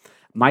Varathane.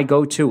 My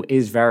go-to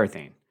is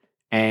Varathane.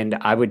 And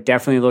I would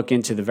definitely look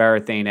into the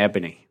Varathane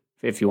Ebony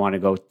if you want to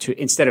go to,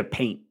 instead of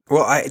paint.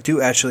 Well, I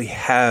do actually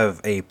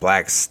have a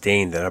black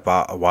stain that I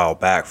bought a while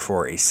back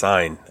for a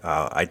sign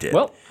I did.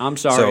 Well, I'm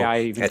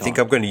sorry. So I think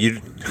I'm going to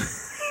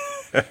use...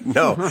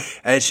 No,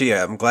 actually,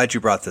 I'm glad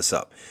you brought this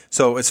up.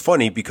 So it's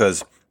funny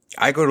because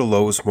I go to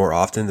Lowe's more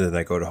often than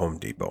I go to Home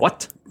Depot.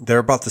 What? They're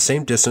about the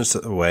same distance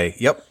away.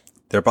 Yep.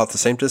 They're about the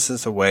same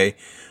distance away,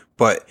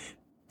 but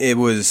it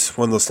was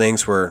one of those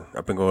things where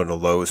I've been going to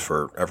Lowe's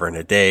forever and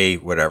a day,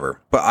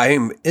 whatever. But I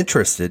am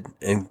interested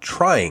in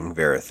trying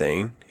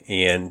Varathane,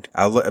 and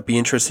I'll be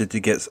interested to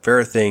get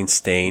Varathane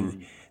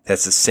stain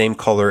that's the same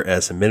color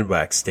as a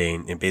Minwax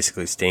stain and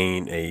basically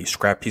stain a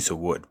scrap piece of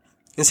wood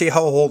and see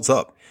how it holds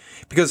up.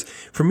 Because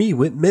for me,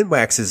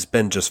 Minwax has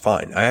been just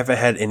fine. I haven't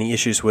had any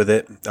issues with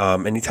it.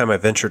 Anytime I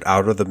ventured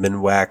out of the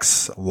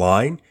Minwax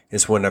line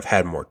is when I've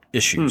had more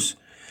issues.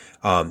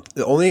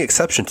 The only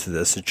exception to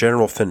this is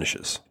General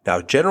Finishes.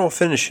 Now, General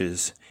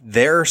Finishes,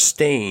 their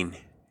stain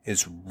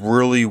is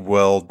really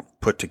well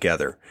put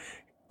together.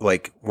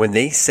 Like when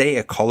they say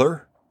a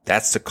color,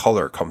 that's the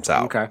color it comes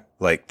out. Okay.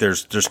 Like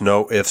there's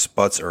no ifs,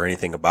 buts, or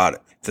anything about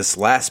it. This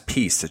last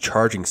piece, the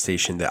charging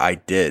station that I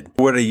did,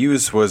 what I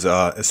used was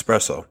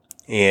espresso.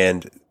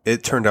 And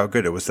it turned out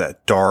good. It was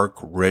that dark,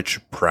 rich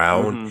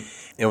brown.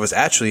 Mm-hmm. It was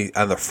actually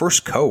on the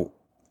first coat,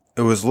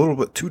 it was a little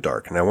bit too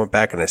dark. And I went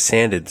back and I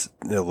sanded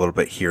a little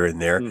bit here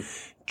and there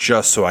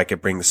just so I could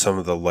bring some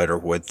of the lighter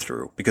wood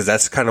through, because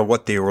that's kind of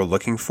what they were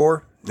looking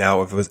for.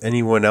 Now, if it was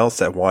anyone else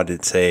that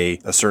wanted, say,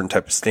 a certain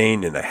type of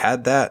stain and I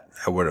had that,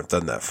 I wouldn't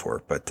have done that for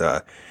it.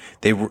 But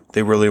they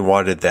really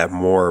wanted that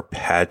more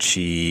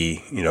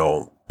patchy,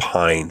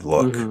 pine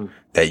look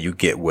that you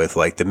get with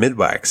like the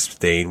Minwax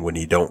stain when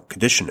you don't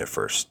condition it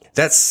first.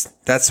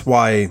 That's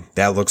why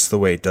that looks the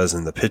way it does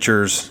in the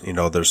pictures.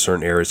 There's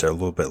certain areas that are a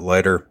little bit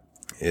lighter.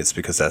 It's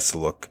because that's the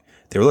look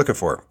they were looking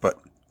for.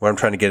 But what I'm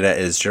trying to get at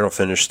is General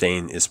Finish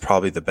stain is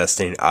probably the best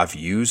stain I've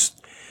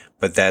used,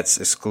 but that's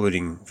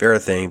excluding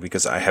Varathane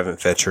because I haven't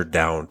ventured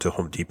down to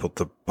Home Depot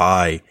to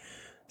buy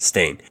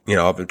stain.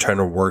 I've been trying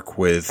to work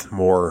with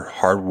more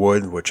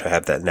hardwood, which I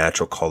have that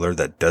natural color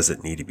that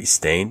doesn't need to be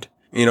stained.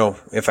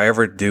 If I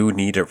ever do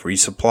need a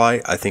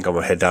resupply, I think I'm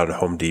going to head down to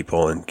Home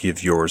Depot and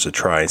give yours a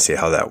try and see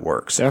how that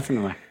works.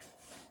 Definitely.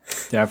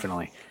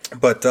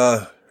 But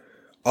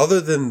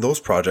other than those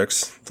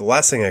projects, the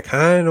last thing I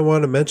kind of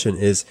want to mention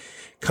is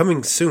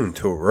coming soon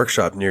to a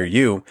workshop near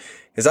you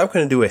is I'm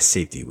going to do a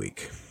safety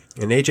week.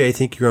 And AJ, I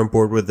think you're on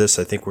board with this.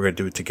 I think we're going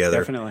to do it together.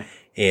 Definitely.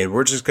 And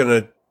we're just going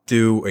to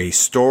do a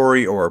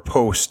story or a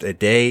post a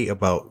day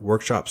about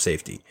workshop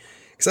safety.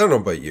 Because I don't know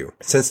about you.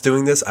 Since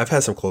doing this, I've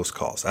had some close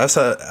calls.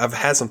 I've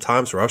had some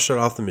times where I've shut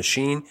off the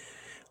machine,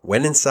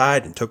 went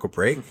inside and took a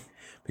break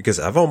because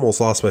I've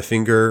almost lost my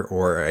finger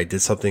or I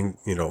did something,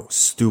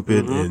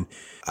 stupid. And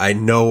I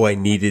know I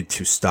needed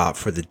to stop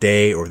for the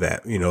day or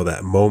that,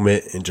 that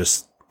moment and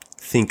just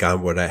think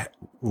on what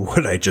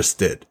I just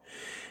did.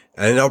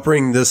 And I'll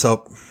bring this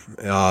up.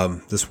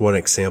 This one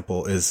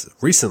example is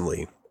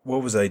recently,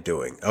 what was I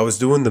doing? I was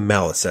doing the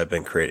mallets that I've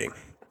been creating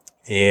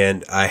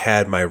and I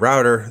had my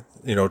router,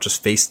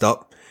 just faced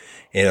up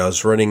and I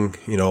was running,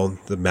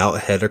 the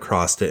mallet head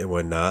across it and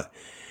whatnot.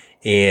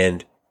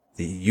 And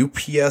the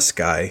UPS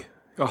guy,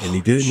 and he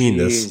didn't mean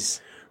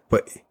this,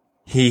 but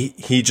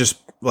he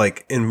just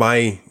like in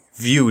my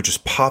view,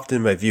 just popped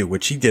in my view,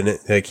 which he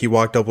didn't. Like he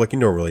walked up like he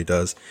normally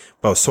does,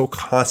 but I was so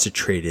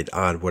concentrated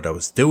on what I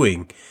was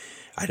doing.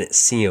 I didn't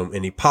see him,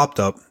 and he popped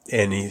up,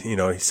 and he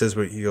says,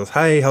 he goes,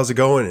 "Hi, how's it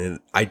going?" And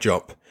I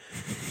jump.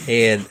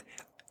 And,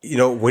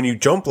 when you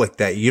jump like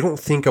that, you don't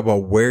think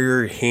about where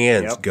your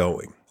hand's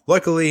going.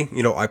 Luckily,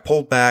 I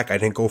pulled back. I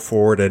didn't go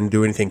forward. I didn't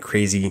do anything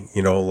crazy,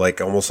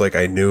 almost like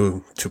I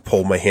knew to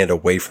pull my hand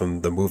away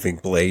from the moving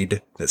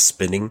blade that's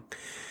spinning.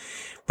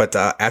 But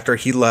after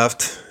he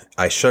left,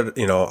 I shut,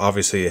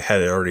 obviously it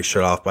had already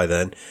shut off by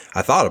then.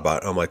 I thought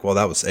about it. I'm like, well,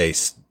 that was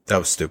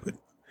stupid.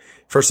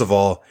 First of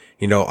all,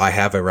 I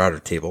have a router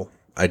table.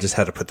 I just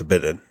had to put the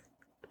bit in.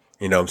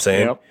 You know what I'm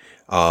saying? Yep.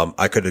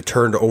 I could have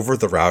turned over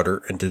the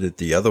router and did it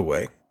the other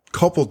way.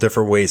 Couple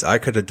different ways. I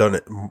could have done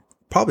it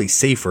probably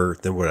safer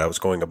than what I was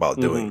going about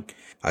doing.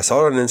 I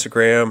saw it on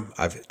Instagram.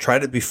 I've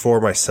tried it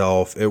before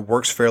myself. It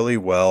works fairly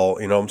well.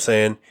 You know what I'm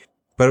saying?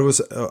 But it was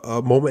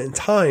a moment in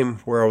time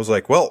where I was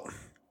like, well,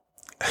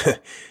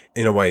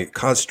 my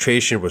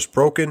concentration was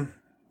broken.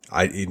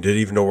 I didn't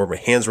even know where my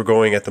hands were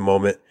going at the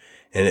moment.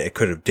 And it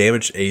could have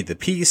damaged the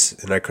piece,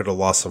 and I could have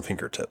lost some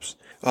fingertips.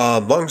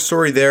 Long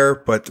story there,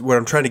 but what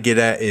I'm trying to get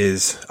at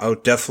is I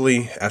would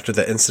definitely, after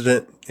that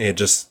incident, and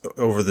just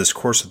over this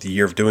course of the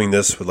year of doing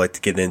this, would like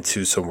to get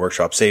into some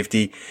workshop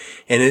safety.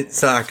 And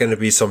it's not going to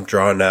be some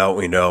drawn out,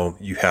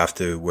 you have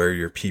to wear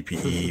your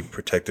PPE,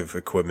 protective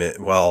equipment.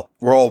 Well,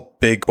 we're all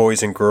big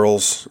boys and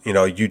girls.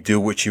 You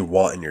do what you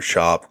want in your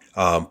shop.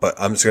 But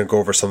I'm just going to go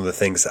over some of the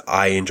things that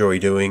I enjoy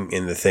doing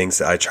and the things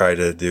that I try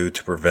to do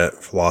to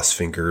prevent lost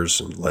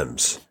fingers and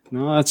limbs.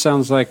 No, that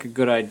sounds like a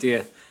good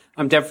idea.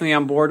 I'm definitely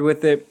on board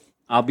with it.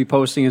 I'll be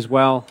posting as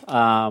well.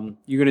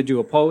 You going to do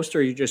a post, or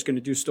are you just going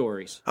to do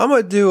stories? I'm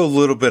going to do a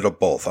little bit of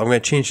both. I'm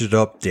going to change it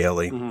up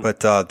daily.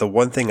 But the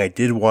one thing I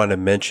did want to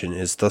mention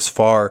is thus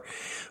far,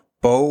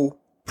 Bow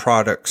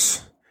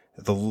products,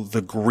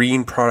 the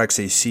green products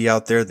that you see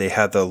out there, they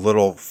have the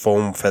little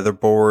foam feather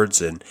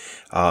boards, and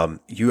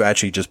you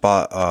actually just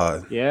bought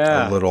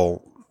a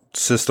little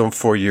system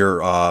for your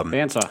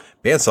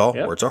bandsaw,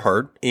 yep. Words are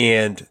hard.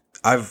 And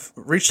I've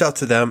reached out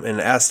to them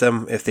and asked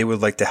them if they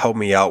would like to help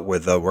me out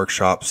with the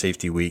workshop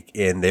safety week,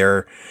 and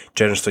they're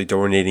generously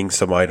donating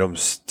some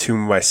items to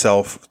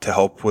myself to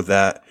help with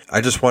that.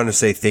 I just want to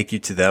say thank you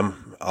to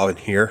them out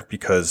here,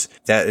 because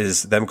that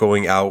is them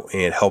going out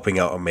and helping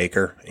out a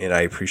maker, and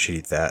I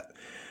appreciate that.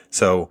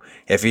 So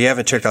if you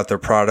haven't checked out their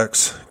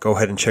products, go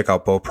ahead and check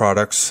out Bow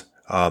Products.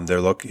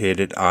 They're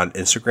located on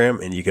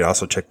Instagram, and you can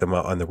also check them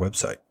out on their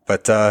website.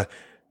 But,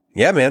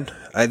 yeah, man,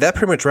 that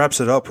pretty much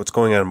wraps it up. What's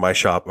going on in my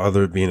shop,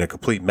 other than being a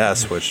complete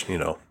mess, which,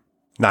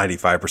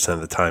 95%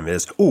 of the time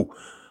is. Ooh,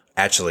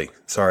 actually,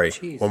 sorry,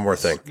 Jesus, one more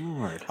thing.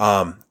 Lord.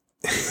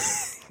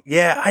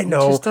 Yeah, I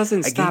know. It just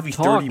doesn't stop I gave you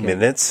 30 talking.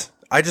 minutes.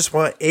 I just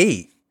want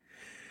 8.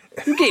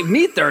 You gave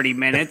me 30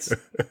 minutes.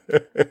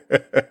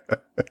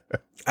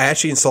 I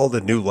actually installed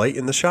a new light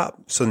in the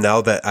shop. So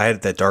now that I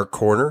had that dark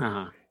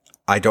corner,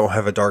 I don't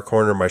have a dark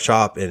corner in my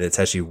shop, and it's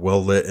actually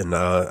well lit, and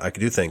I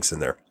can do things in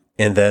there.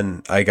 And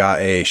then I got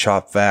a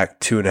shop vac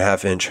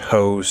 2.5-inch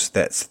hose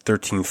that's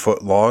 13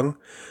 foot long,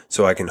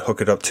 so I can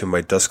hook it up to my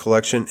dust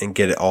collection and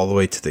get it all the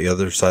way to the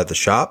other side of the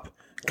shop.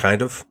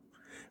 Kind of.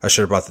 I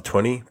should have bought the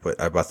 20,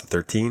 but I bought the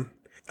 13.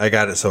 I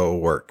got it so it'll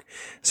work.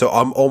 So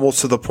I'm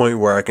almost to the point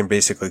where I can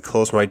basically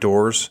close my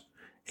doors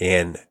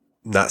and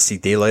not see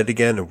daylight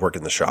again and work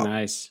in the shop.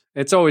 Nice.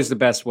 It's always the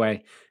best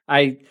way.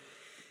 Ever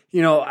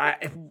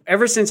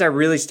since I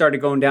really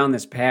started going down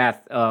this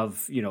path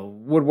of,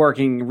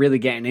 woodworking, really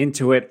getting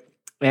into it,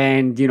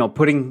 and,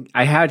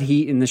 I had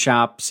heat in the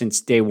shop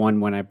since day one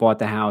when I bought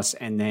the house.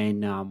 And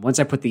then once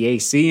I put the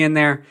AC in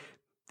there,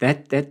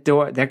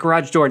 that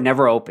garage door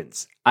never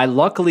opens. I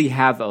luckily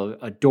have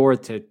a door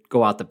to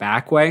go out the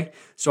back way,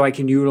 so I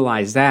can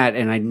utilize that,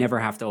 and I never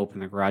have to open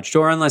the garage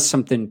door unless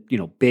something,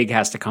 big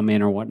has to come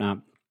in or whatnot.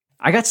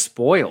 I got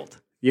spoiled,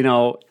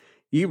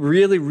 You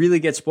really, really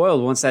get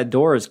spoiled once that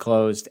door is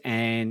closed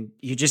and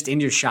you're just in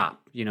your shop.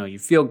 You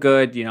feel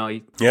good.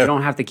 You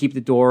don't have to keep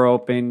the door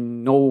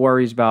open. No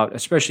worries about,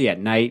 especially at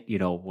night,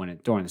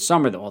 during the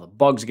summer, all the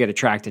bugs get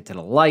attracted to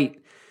the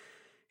light.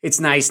 It's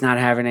nice not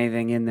having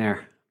anything in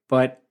there.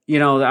 But,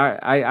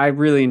 I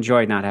really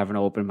enjoy not having to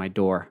open my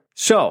door.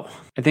 So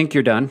I think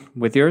you're done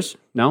with yours.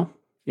 No?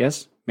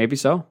 Yes? Maybe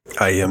so?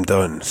 I am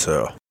done,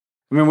 so.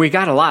 I mean, we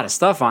got a lot of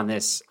stuff on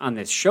this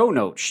show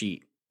note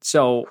sheet.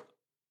 So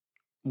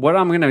what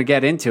I'm going to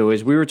get into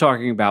is we were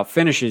talking about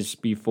finishes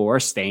before,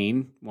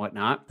 stain,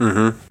 whatnot.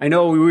 Mm-hmm. I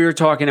know we were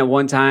talking at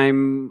one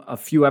time a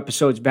few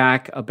episodes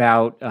back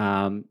about,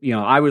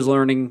 I was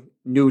learning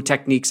new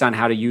techniques on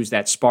how to use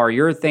that spar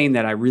urethane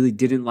that I really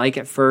didn't like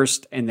at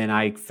first, and then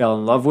I fell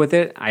in love with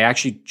it. I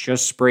actually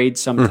just sprayed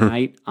some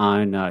tonight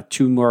on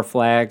 2 more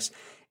flags,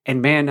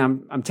 and man,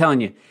 I'm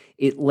telling you,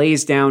 it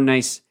lays down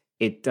nice.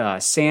 It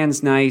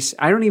sands nice.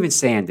 I don't even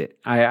sand it.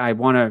 I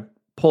want to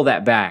pull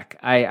that back.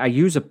 I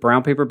use a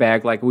brown paper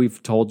bag like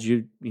we've told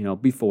you,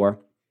 before.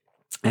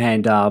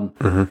 And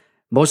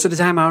most of the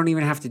time I don't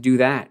even have to do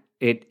that.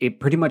 It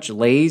pretty much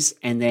lays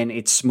and then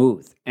it's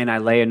smooth. And I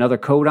lay another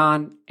coat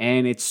on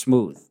and it's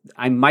smooth.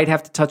 I might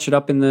have to touch it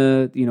up in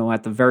the,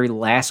 at the very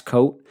last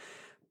coat.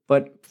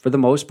 But for the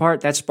most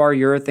part, that spar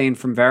urethane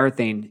from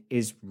Varathane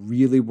is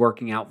really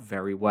working out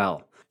very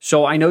well.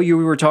 So I know you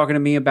were talking to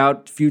me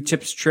about a few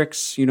tips,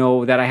 tricks,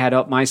 that I had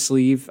up my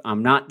sleeve.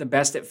 I'm not the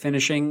best at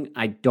finishing.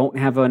 I don't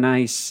have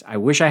I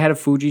wish I had a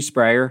Fuji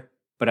sprayer,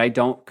 but I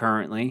don't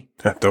currently.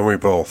 Don't we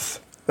both?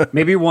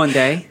 Maybe one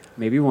day.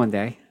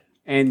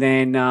 And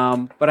then,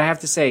 but I have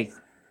to say,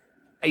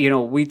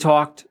 we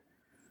talked,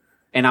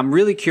 and I'm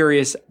really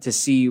curious to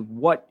see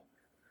what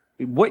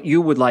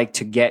you would like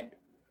to get,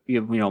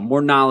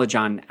 more knowledge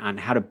on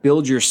how to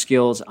build your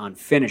skills on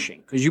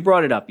finishing. Because you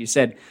brought it up. You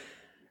said,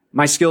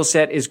 my skill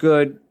set is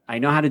good. I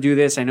know how to do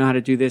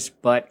this.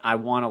 But I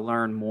want to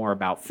learn more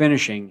about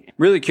finishing.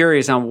 Really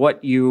curious on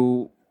what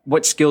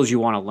skills you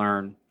want to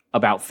learn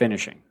about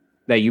finishing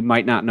that you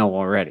might not know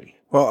already.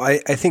 Well, I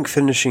think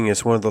finishing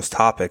is one of those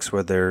topics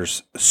where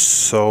there's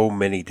so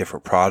many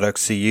different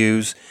products to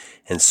use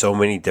and so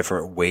many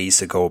different ways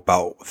to go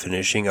about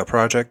finishing a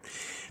project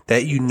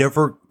that you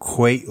never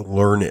quite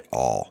learn it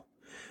all.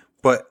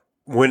 But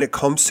when it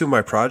comes to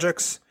my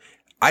projects,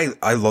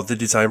 I love the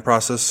design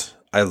process.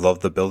 I love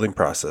the building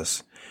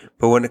process.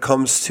 But when it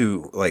comes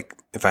to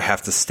if I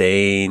have to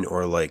stain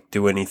or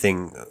do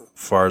anything as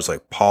far as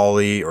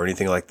poly or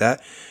anything like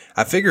that,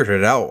 I figured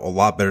it out a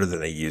lot better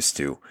than I used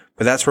to.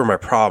 But that's where my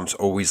problems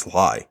always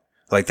lie.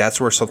 That's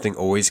where something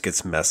always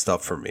gets messed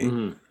up for me.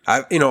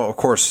 Mm-hmm. Of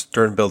course,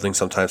 during building,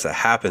 sometimes that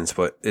happens,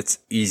 but it's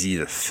easy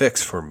to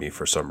fix for me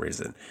for some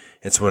reason.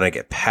 It's when I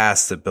get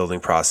past the building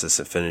process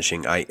and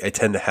finishing, I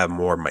tend to have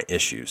more of my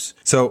issues.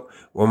 So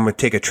when we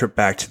take a trip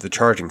back to the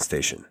charging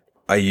station,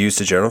 I used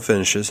the General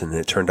Finishes and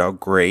it turned out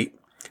great.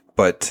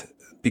 But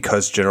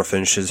because General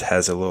Finishes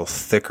has a little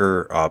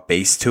thicker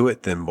base to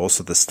it than most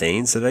of the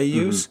stains that I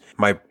use,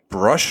 my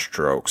brush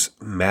strokes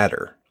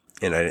matter.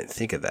 And I didn't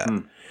think of that.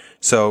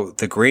 So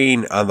the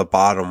grain on the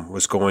bottom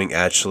was going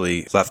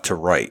actually left to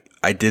right.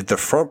 I did the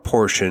front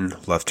portion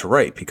left to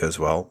right because,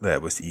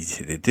 that was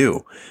easy to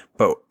do.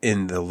 But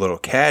in the little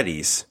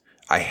caddies,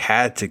 I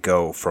had to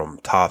go from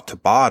top to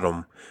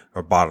bottom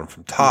or bottom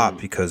from top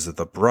because of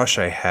the brush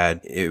I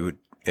had. It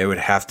would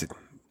have to,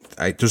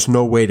 there's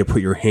no way to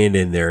put your hand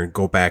in there and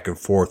go back and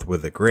forth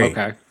with the grain.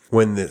 Okay.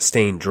 When the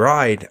stain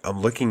dried,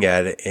 I'm looking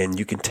at it and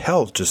you can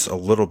tell just a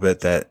little bit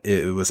that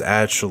it was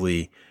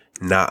actually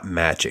not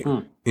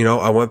matching.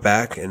 I went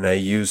back and I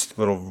used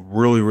little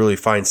really, really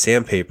fine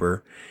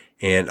sandpaper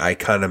and I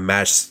kind of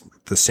matched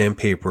the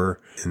sandpaper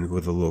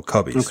with the little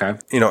cubbies. Okay.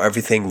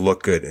 Everything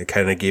looked good. It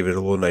kind of gave it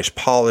a little nice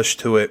polish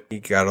to it. You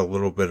got a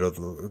little bit of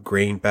the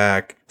grain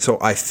back. So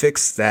I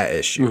fixed that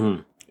issue.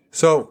 Mm-hmm.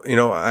 So,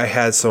 I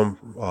had some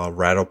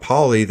rattle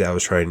poly that I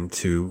was trying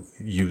to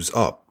use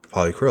up,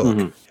 polyacrylic.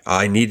 Mm-hmm.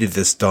 I needed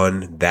this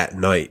done that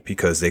night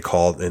because they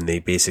called and they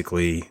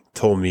basically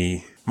told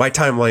me my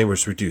timeline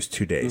was reduced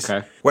 2 days.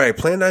 Okay. What I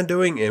planned on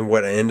doing and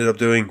what I ended up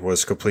doing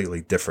was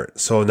completely different.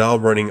 So now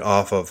I'm running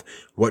off of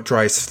what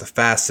dries the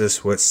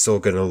fastest, what's still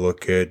going to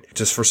look good.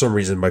 Just for some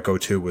reason, my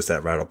go-to was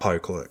that rattle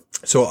polyacrylic.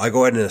 So I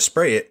go ahead and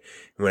spray it.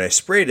 And when I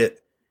sprayed it,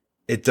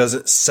 it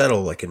doesn't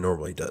settle like it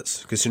normally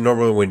does. Because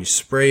normally when you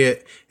spray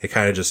it, it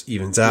kind of just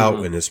evens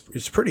out and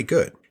it's pretty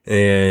good.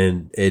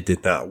 And it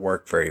did not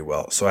work very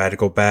well. So I had to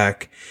go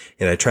back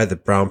and I tried the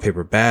brown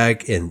paper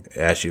bag and it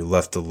actually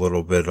left a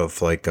little bit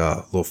of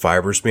little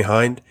fibers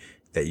behind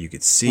that you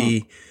could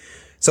see.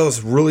 So I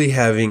was really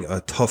having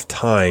a tough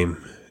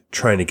time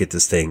trying to get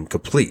this thing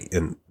complete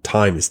and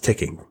time is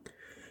ticking.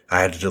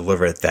 I had to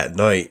deliver it that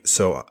night.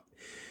 So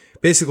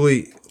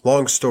basically,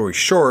 long story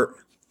short,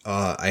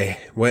 I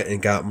went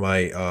and got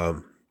my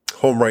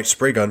HomeRite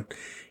spray gun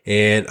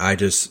and I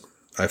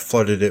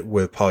flooded it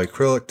with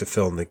polyacrylic to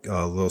fill in the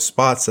little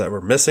spots that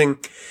were missing.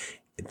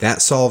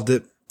 That solved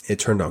it. It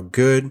turned out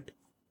good.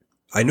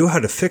 I knew how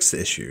to fix the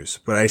issues,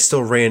 but I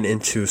still ran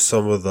into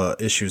some of the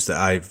issues that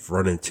I've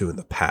run into in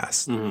the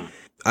past. Mm-hmm.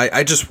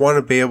 I just want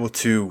to be able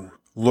to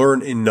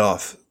learn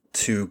enough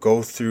to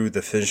go through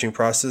the finishing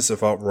process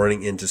without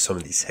running into some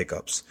of these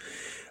hiccups.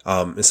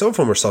 And some of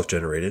them are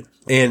self-generated.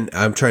 And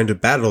I'm trying to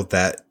battle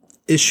that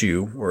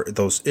issue or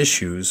those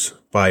issues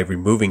by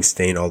removing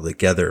stain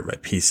altogether in my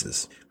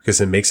pieces. Because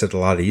it makes it a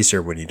lot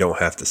easier when you don't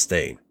have to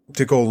stain.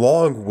 To go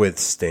along with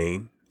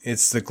stain,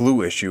 it's the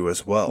glue issue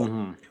as well.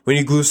 Mm-hmm. When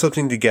you glue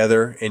something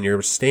together and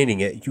you're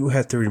staining it, you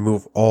have to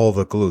remove all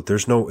the glue.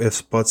 There's no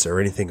ifs, buts, or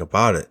anything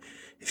about it.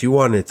 If you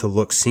want it to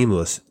look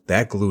seamless,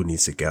 that glue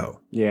needs to go.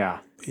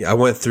 Yeah. I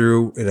went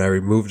through and I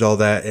removed all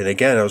that. And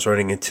again, I was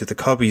running into the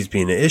cubbies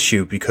being an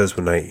issue because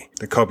when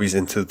the cubbies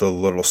into the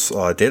little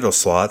dado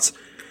slots,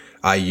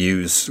 I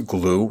use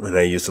glue and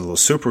I use a little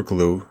super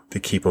glue to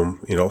keep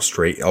them,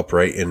 straight,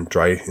 upright and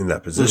dry in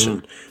that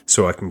position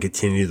so I can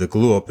continue the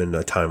glue up in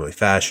a timely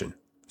fashion.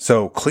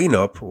 So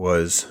cleanup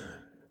was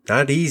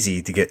not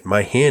easy to get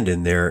my hand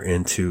in there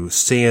and to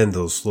sand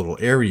those little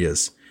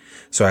areas.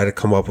 So I had to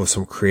come up with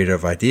some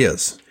creative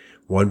ideas.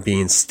 One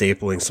being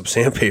stapling some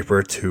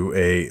sandpaper to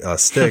a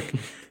stick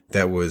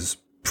that was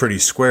pretty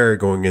square,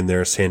 going in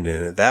there, sanding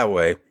it that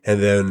way.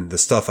 And then the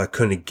stuff I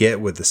couldn't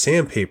get with the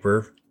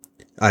sandpaper,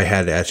 I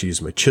had to actually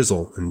use my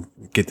chisel and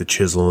get the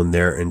chisel in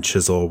there and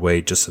chisel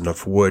away just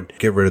enough wood,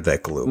 get rid of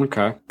that glue.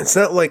 Okay. It's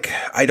not like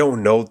I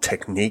don't know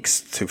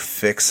techniques to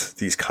fix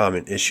these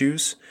common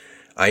issues.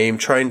 I am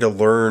trying to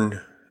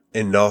learn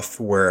enough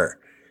where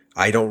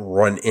I don't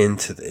run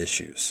into the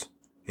issues.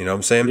 You know what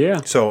I'm saying?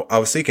 Yeah. So I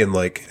was thinking,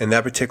 like, in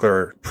that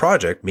particular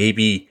project,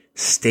 maybe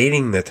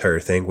staining the entire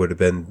thing would have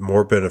been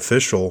more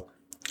beneficial.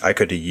 I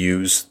could have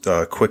used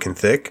quick and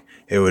thick.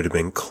 It would have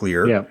been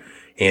clear. Yeah.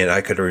 And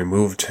I could have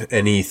removed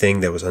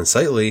anything that was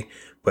unsightly,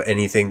 but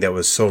anything that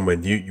was so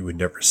minute you would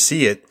never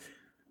see it,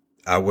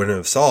 I wouldn't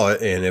have saw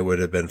it and it would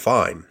have been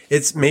fine.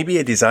 It's maybe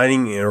a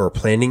designing or a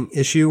planning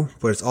issue,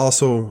 but it's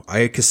also,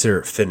 I consider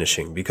it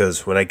finishing,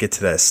 because when I get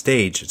to that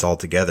stage, it's all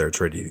together,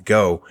 it's ready to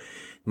go.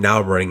 Now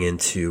I'm running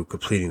into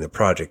completing the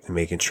project and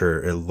making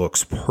sure it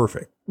looks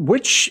perfect.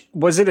 Which,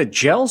 was it a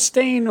gel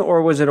stain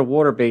or was it a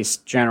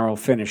water-based general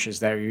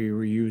finishes that you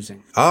were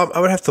using? I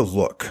would have to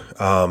look.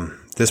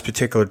 This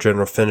particular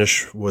general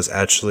finish was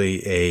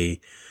actually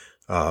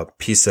a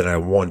piece that I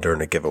won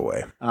during a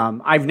giveaway.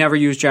 I've never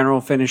used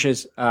general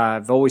finishes.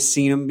 I've always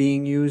seen them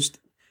being used.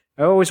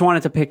 I always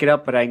wanted to pick it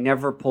up, but I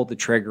never pulled the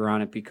trigger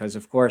on it because,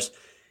 of course,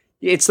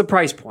 it's the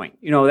price point.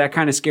 You know, that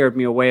kind of scared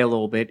me away a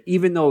little bit,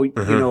 even though, you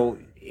know,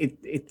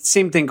 it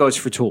same thing goes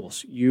for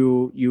tools.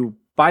 You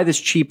buy this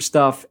cheap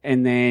stuff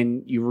and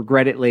then you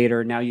regret it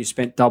later. Now you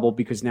spent double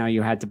because now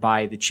you had to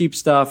buy the cheap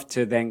stuff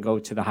to then go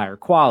to the higher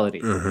quality.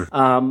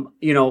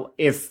 You know,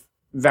 if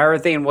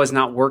Varathane was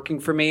not working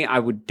for me, I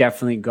would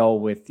definitely go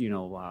with, you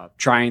know,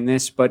 trying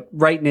this. But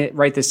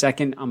right this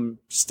second, I'm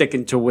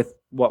sticking to with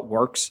what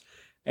works.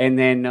 And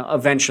then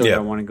eventually I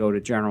want to go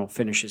to general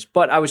finishes.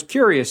 But I was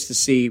curious to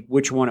see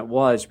which one it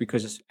was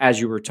because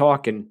as you were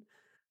talking,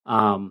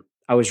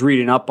 I was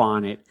reading up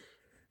on it.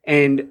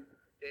 And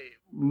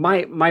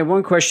my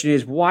one question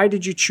is, why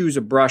did you choose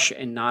a brush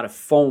and not a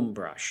foam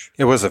brush?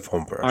 It was a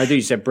foam brush. I thought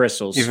you said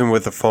bristles. Even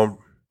with the foam.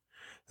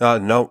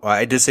 No,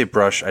 I did say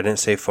brush. I didn't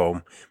say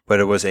foam, but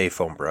it was a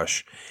foam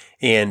brush.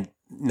 And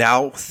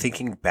now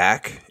thinking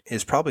back,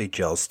 it's probably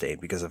gel stain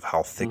because of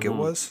how thick it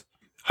was.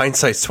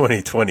 Hindsight's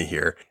 2020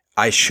 here.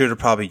 I should have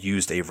probably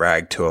used a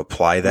rag to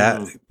apply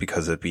that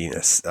because of being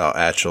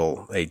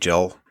a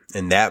gel.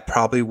 And that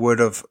probably would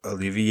have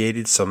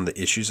alleviated some of the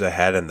issues I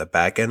had in the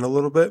back end a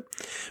little bit.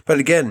 But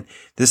again,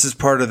 this is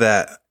part of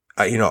that.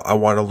 I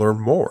want to learn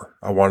more.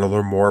 I want to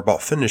learn more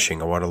about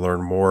finishing. I want to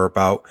learn more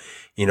about,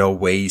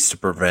 ways to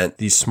prevent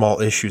these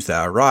small issues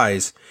that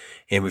arise.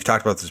 And we've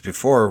talked about this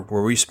before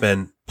where we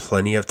spend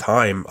plenty of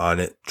time on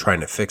it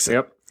trying to fix it.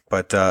 Yep.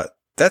 But,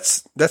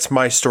 that's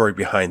my story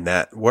behind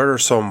that. What are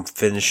some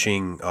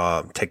finishing,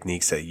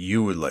 techniques that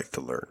you would like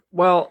to learn?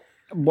 Well,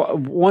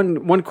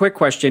 one quick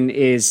question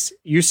is,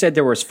 you said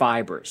there was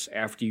fibers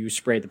after you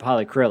sprayed the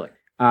polyacrylic,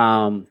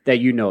 that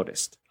you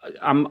noticed.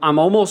 I'm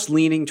almost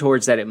leaning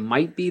towards that it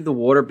might be the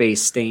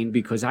water-based stain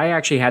because I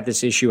actually had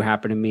this issue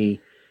happen to me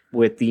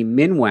with the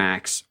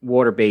Minwax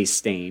water-based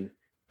stain.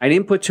 I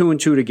didn't put two and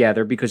two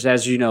together because,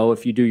 as you know,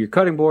 if you do your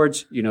cutting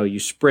boards, you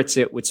spritz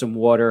it with some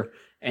water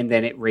and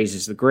then it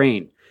raises the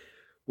grain.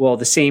 Well,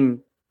 the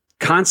same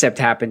concept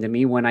happened to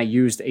me when I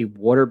used a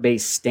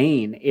water-based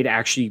stain. It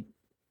actually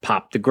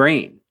popped the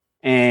grain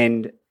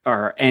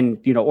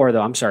popped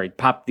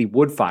the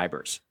wood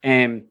fibers.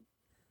 And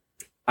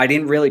I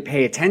didn't really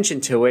pay attention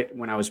to it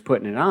when I was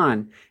putting it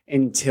on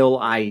until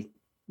I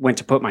went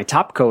to put my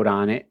top coat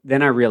on it.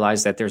 Then I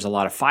realized that there's a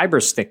lot of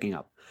fibers sticking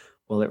up.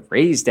 Well, it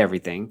raised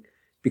everything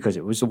because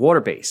it was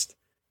water-based.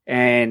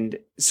 And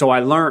so I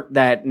learned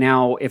that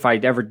now if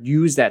I'd ever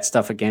use that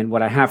stuff again,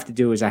 what I have to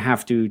do is I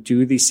have to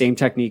do the same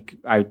technique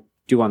I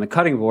do on the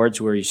cutting boards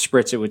where you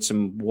spritz it with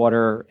some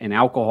water and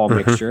alcohol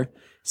mixture,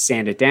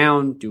 sand it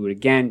down, do it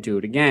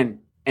again,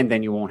 and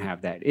then you won't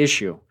have that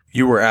issue.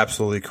 You were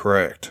absolutely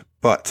correct.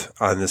 But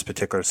on this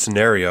particular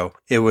scenario,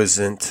 it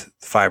wasn't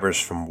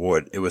fibers from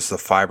wood. It was the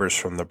fibers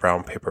from the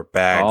brown paper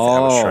bag that I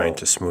was trying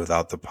to smooth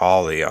out the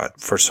poly on.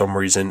 For some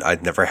reason,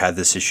 I'd never had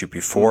this issue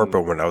before,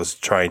 but when I was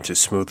trying to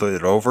smooth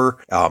it over,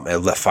 it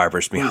left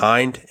fibers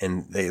behind,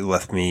 and they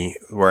left me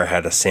where I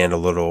had to sand a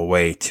little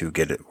away to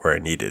get it where I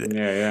needed it.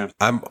 Yeah.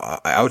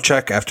 I'll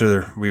check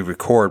after we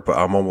record, but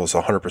I'm almost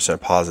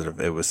 100%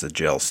 positive it was the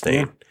gel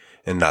stain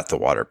and not the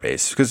water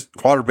base. Because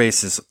water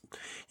base is...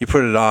 You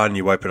put it on,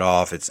 you wipe it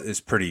off. It's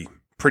pretty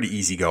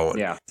easy going.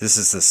 Yeah. This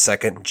is the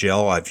second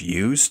gel I've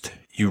used.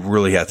 You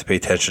really have to pay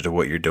attention to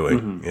what you're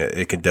doing.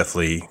 It can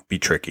definitely be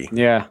tricky.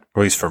 Yeah. At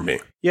least for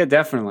me. Yeah,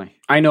 definitely.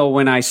 I know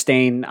when I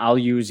stain, I'll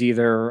use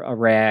either a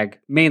rag,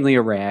 mainly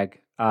a rag.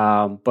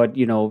 But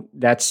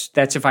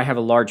that's if I have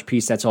a large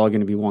piece, that's all going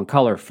to be one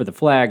color. For the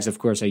flags, of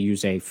course, I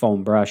use a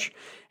foam brush.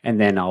 And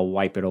then I'll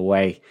wipe it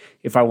away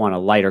if I want a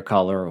lighter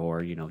color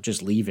or,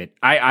 just leave it.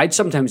 I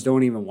sometimes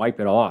don't even wipe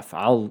it off.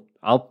 I'll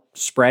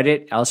spread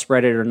it. I'll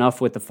spread it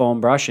enough with the foam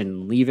brush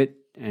and leave it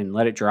and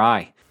let it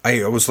dry.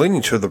 I was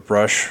leaning to the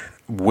brush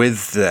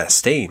with the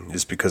stain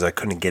just because I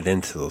couldn't get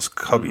into those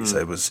cubbies.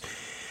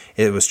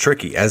 It was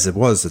tricky. As it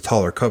was, the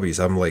taller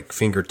cubbies, I'm like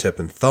fingertip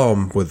and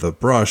thumb with the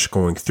brush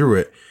going through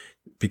it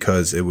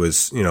because it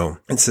was,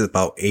 it's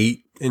about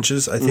 8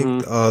 inches, I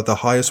think the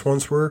highest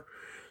ones were.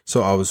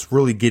 So I was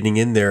really getting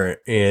in there,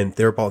 and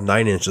they're about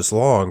 9 inches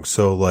long.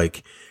 So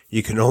like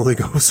you can only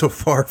go so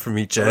far from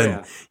each end.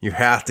 Yeah. You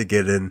have to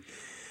get in.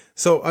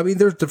 So, I mean,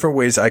 there's different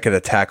ways I could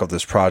have tackled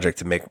this project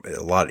to make it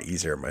a lot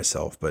easier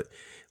myself, but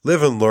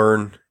live and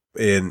learn.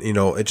 And,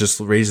 it just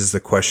raises the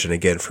question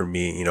again for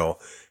me,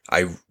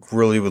 I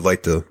really would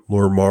like to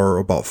learn more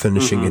about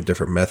finishing in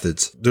different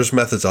methods. There's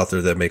methods out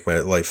there that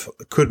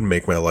could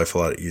make my life a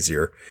lot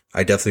easier.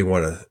 I definitely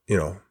want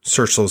to,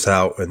 search those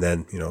out and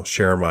then,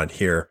 share them on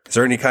here. Is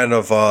there any kind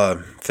of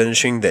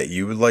finishing that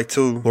you would like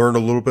to learn a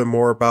little bit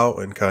more about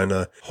and kind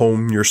of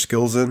hone your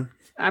skills in?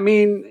 I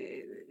mean,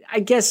 I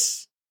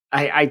guess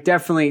I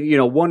definitely,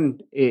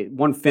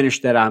 one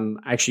finish that I'm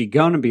actually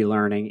going to be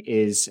learning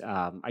is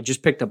I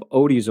just picked up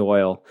Odie's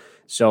oil.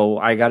 So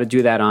I got to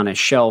do that on a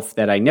shelf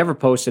that I never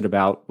posted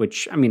about,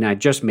 which, I mean, I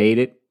just made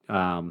it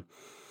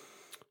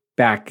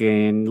back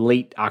in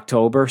late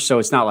October. So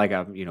it's not like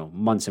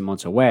months and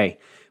months away.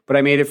 But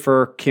I made it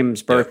for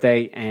Kim's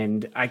birthday,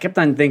 and I kept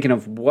on thinking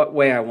of what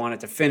way I wanted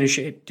to finish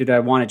it. Did I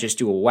want to just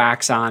do a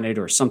wax on it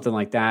or something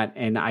like that?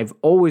 And I've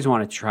always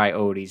wanted to try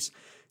Odie's.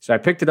 So I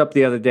picked it up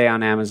the other day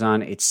on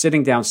Amazon. It's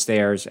sitting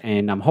downstairs,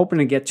 and I'm hoping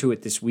to get to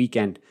it this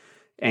weekend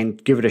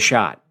and give it a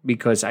shot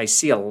because I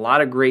see a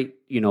lot of great,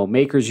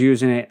 makers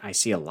using it. I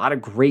see a lot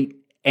of great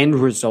end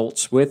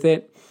results with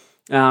it.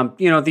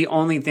 The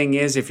only thing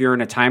is if you're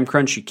in a time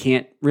crunch, you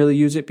can't really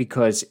use it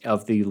because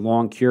of the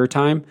long cure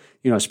time,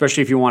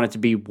 especially if you want it to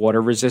be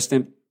water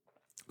resistant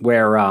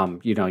where,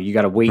 you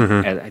got to wait.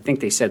 I think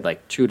they said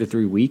like 2 to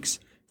 3 weeks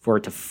for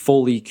it to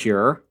fully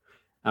cure.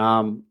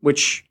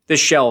 Which this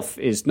shelf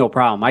is no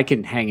problem. I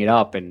can hang it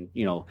up and,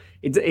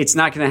 it's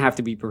not going to have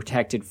to be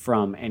protected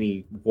from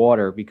any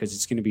water because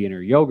it's going to be in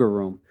her yoga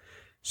room.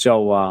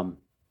 So,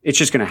 it's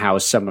just going to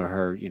house some of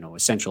her,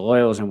 essential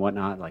oils and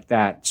whatnot like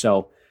that.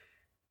 So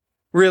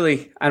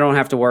really, I don't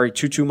have to worry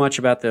too much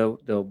about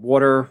the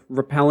water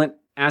repellent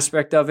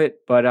aspect of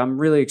it, but I'm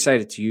really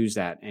excited to use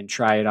that and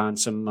try it on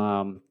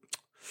some,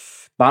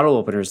 bottle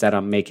openers that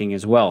I'm making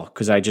as well.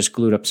 Cause I just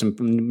glued up some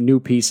new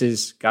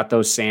pieces, got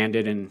those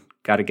sanded and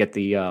got to get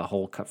the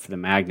hole cut for the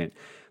magnet.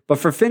 But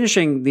for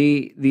finishing,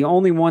 the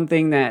only one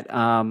thing that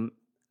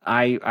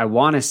I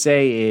want to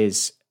say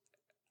is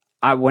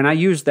when I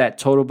use that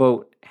Total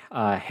Boat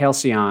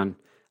Halcyon,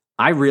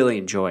 I really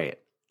enjoy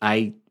it.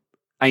 I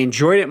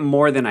enjoyed it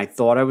more than I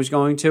thought I was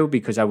going to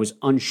because I was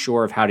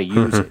unsure of how to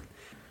use it.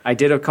 I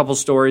did a couple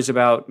stories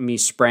about me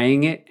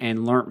spraying it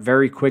and learned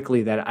very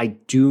quickly that I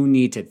do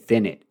need to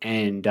thin it.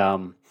 And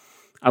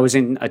I was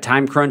in a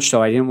time crunch,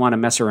 so I didn't want to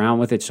mess around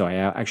with it. So I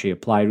actually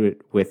applied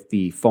it with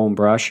the foam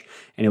brush,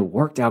 and it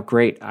worked out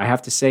great. I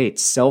have to say,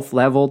 it's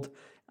self-leveled.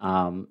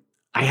 I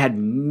had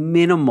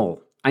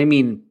minimal,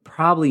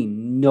 probably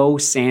no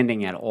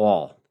sanding at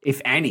all,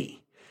 if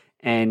any.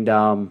 And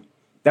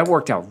that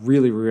worked out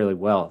really, really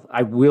well.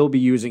 I will be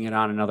using it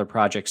on another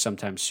project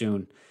sometime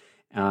soon.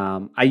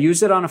 I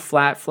used it on a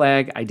flat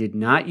flag. I did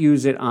not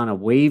use it on a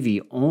wavy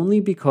only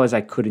because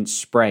I couldn't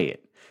spray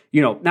it.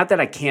 Not that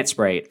I can't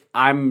spray it.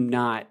 I'm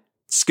not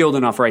skilled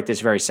enough right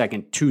this very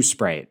second to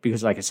spray it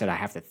because, like I said, I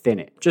have to thin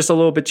it. Just a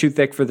little bit too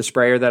thick for the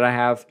sprayer that I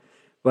have.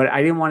 But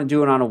I didn't want to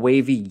do it on a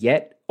wavy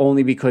yet,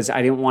 only because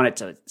I didn't want it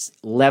to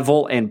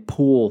level and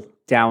pool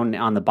down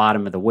on the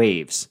bottom of the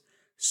waves.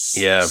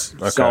 Yeah.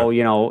 Okay.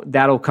 So,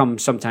 that'll come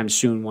sometime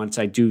soon once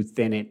I do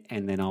thin it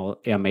and then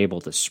I'm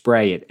able to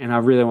spray it. And I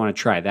really want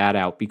to try that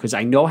out because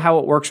I know how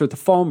it works with the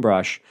foam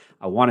brush.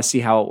 I want to see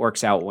how it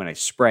works out when I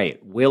spray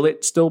it. Will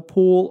it still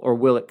pool or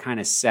will it kind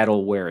of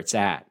settle where it's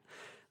at?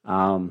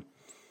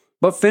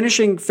 But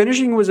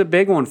finishing was a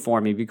big one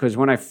for me because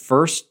when I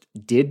first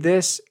did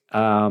this,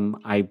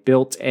 I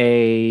built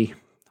a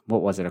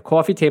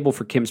coffee table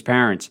for Kim's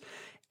parents.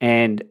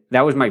 And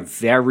that was my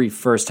very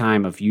first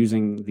time of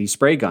using the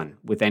spray gun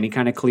with any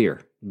kind of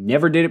clear.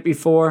 Never did it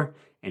before,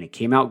 and it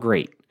came out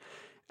great.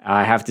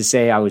 I have to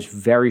say I was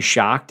very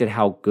shocked at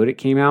how good it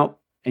came out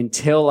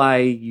until I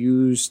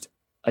used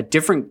a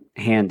different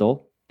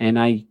handle and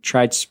I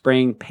tried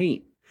spraying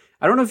paint.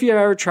 I don't know if you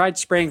ever tried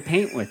spraying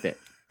paint with it.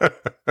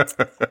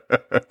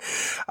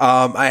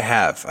 I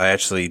have. I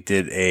actually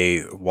did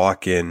a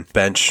walk-in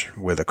bench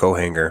with a coat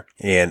hanger,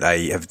 and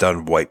I have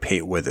done white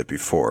paint with it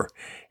before.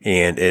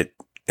 And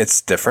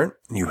it's different.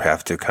 You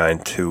have to kind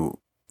of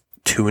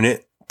tune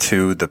it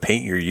to the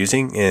paint you're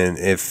using, and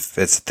if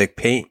it's thick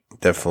paint,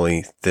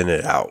 definitely thin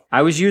it out.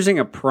 I was using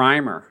a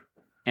primer,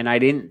 and I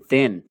didn't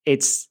thin.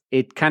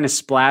 It kind of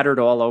splattered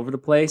all over the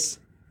place.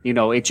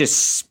 It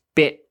just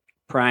spit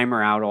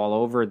primer out all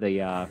over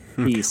the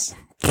piece.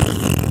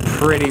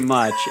 Pretty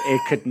much.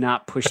 It could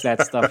not push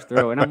that stuff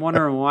through. And I'm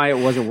wondering why it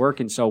wasn't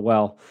working so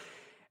well.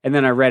 And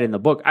then I read in the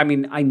book, I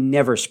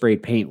never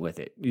sprayed paint with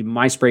it.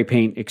 My spray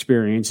paint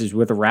experience is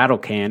with a rattle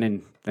can,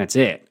 and that's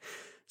it.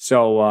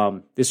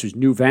 So this was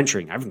new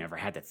venturing. I've never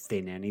had to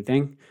thin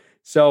anything.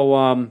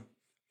 So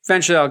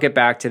eventually I'll get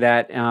back to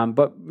that.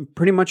 But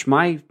pretty much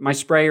my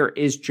sprayer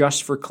is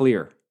just for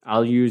clear.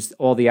 I'll use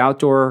all the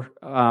outdoor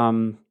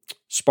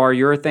spar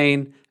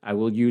urethane. I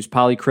will use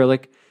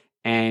polyacrylic.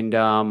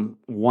 And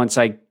once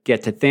I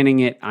get to thinning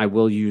it, I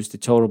will use the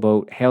Total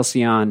Boat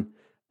Halcyon.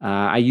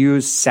 I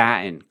use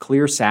satin,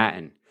 clear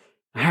satin.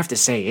 I have to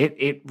say,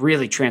 it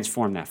really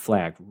transformed that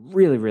flag.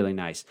 Really, really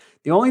nice.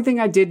 The only thing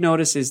I did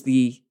notice is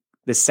the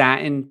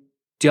satin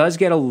does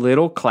get a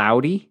little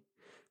cloudy.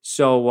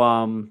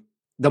 So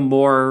the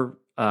more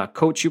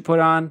coats you put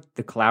on,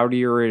 the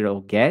cloudier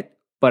it'll get.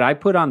 But I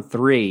put on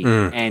 3,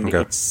 and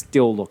it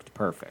still looked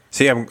perfect.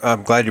 See,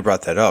 I'm glad you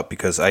brought that up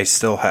because I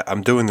still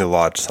I'm doing the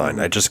Lodge sign.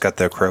 I just got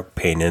the acrylic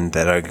paint in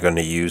that I'm going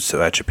to use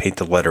to actually paint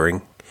the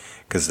lettering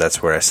because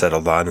that's where I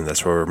settled on and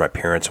that's where my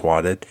parents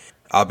wanted.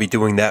 I'll be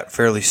doing that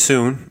fairly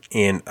soon,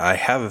 and I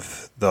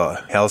have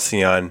the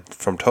Halcyon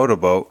from Total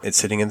Boat. It's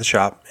sitting in the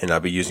shop, and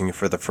I'll be using it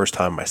for the first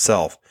time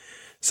myself.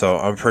 So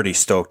I'm pretty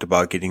stoked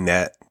about getting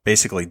that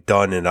basically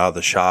done and out of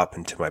the shop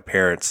and to my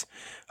parents.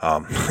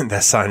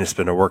 That sign has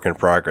been a work in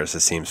progress,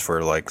 it seems,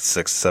 for like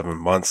 6-7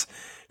 months,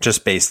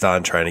 just based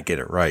on trying to get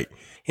it right.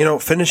 You know,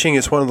 finishing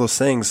is one of those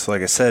things,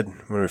 like I said,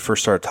 when we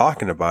first started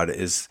talking about it,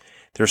 is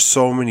there's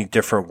so many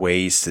different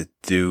ways to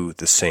do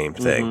the same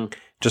thing,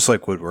 just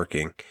like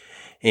woodworking.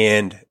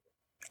 And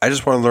I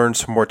just want to learn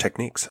some more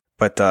techniques.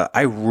 But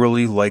I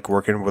really like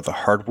working with a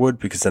hardwood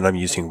because then I'm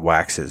using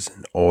waxes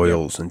and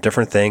oils and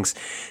different things.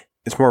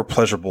 It's more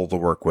pleasurable to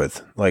work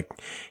with, like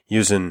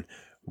using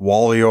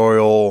Wally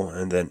oil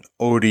and then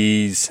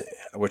Odie's,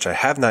 which I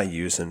have not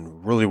used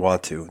and really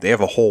want to. They have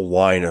a whole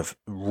line of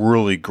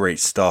really great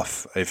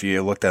stuff. If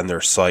you looked on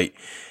their site,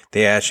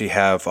 they actually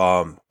have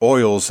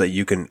oils that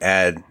you can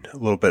add a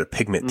little bit of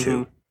pigment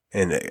to,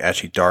 and it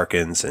actually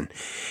darkens. And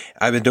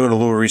I've been doing a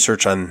little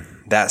research on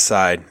that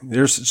side.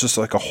 There's just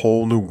like a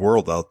whole new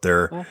world out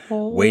there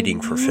waiting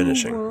for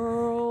finishing.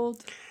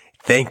 World.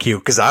 Thank you,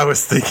 because I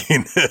was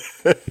thinking.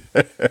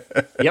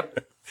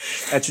 Yep.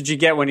 That's what you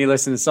get when you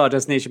listen to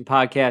Sawdust Nation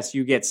podcast.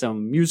 You get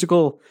some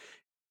musical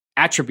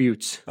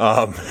attributes.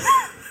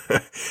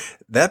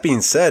 That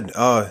being said,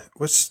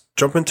 let's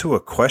jump into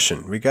a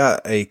question. We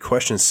got a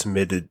question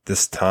submitted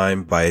this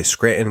time by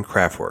Scranton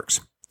Craftworks.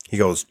 He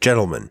goes,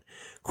 "Gentlemen,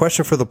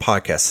 question for the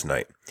podcast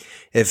tonight.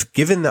 If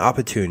given the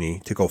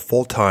opportunity to go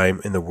full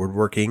time in the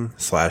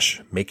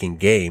woodworking/making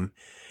game,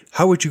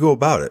 how would you go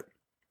about it?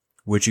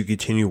 Would you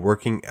continue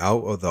working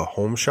out of the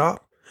home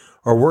shop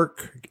or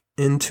work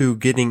into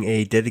getting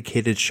a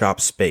dedicated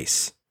shop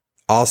space?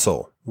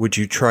 Also, would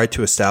you try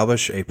to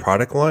establish a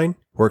product line,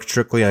 work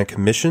strictly on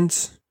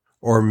commissions,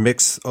 or a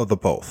mix of the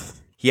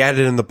both?" He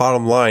added in the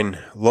bottom line,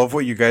 "Love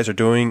what you guys are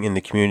doing in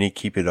the community.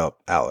 Keep it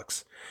up,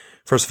 Alex."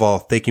 First of all,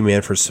 thank you,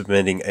 man, for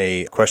submitting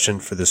a question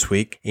for this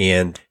week.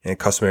 And in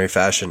customary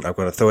fashion, I'm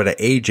going to throw it at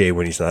AJ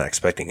when he's not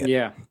expecting it.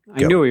 Yeah,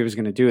 I knew he was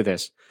going to do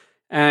this.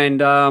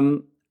 And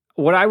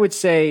what I would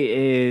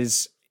say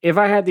is, if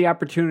I had the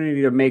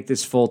opportunity to make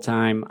this full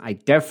time, I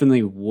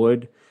definitely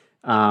would.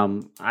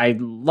 I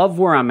love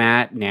where I'm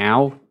at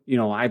now. You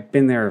know, I've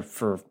been there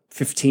for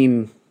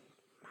 15,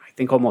 I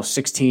think almost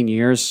 16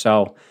 years.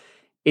 So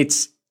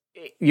it's,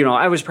 you know,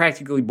 I was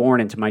practically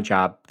born into my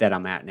job that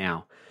I'm at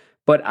now.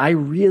 But I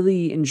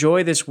really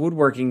enjoy this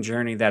woodworking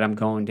journey that I'm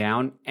going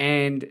down.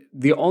 And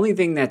the only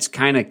thing that's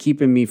kind of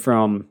keeping me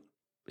from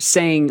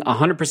saying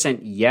 100%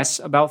 yes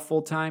about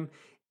full time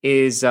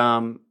is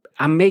I'm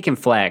making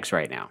flags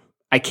right now.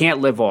 I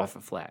can't live off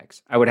of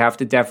flags. I would have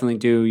to definitely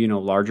do, you know,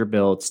 larger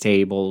builds,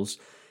 tables,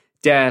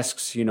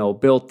 desks, you know,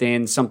 built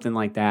in, something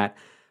like that.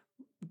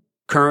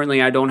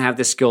 Currently, I don't have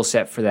the skill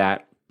set for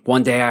that.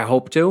 One day I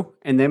hope to,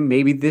 and then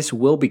maybe this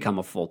will become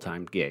a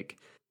full-time gig.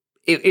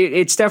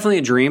 It's definitely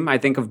a dream, I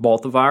think, of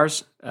both of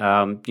ours,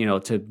 you know,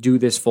 to do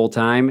this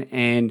full-time.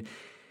 And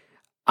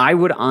I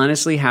would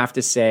honestly have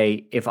to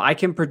say, if I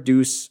can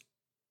produce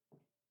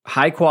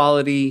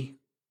high-quality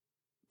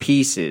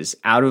pieces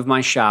out of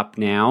my shop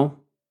now,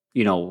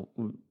 you know,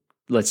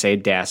 let's say a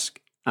desk,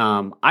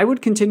 I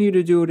would continue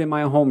to do it in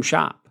my home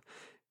shop,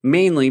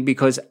 mainly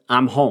because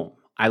I'm home.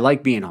 I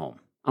like being home.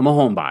 I'm a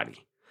homebody.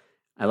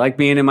 I like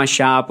being in my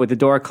shop with the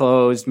door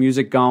closed,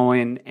 music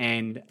going,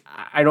 and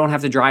I don't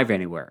have to drive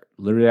anywhere.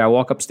 Literally, I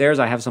walk upstairs,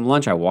 I have some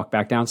lunch, I walk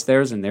back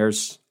downstairs, and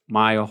there's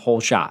my whole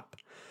shop.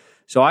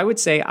 So I would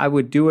say I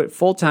would do it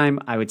full time.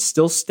 I would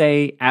still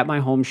stay at my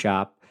home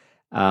shop,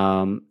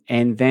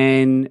 and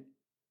then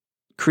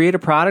create a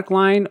product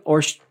line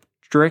or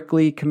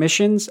strictly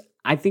commissions.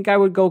 I think I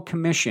would go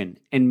commission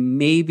and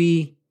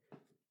maybe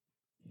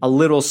a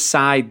little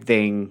side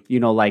thing, you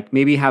know, like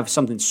maybe have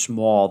something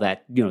small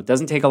that, you know,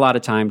 doesn't take a lot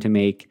of time to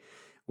make,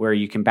 where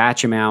you can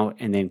batch them out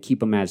and then keep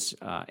them as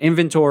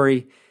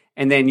inventory.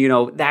 And then, you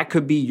know, that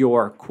could be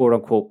your quote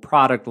unquote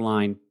product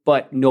line,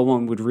 but no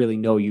one would really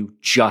know you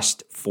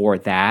just for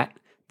that.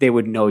 They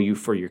would know you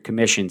for your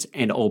commissions.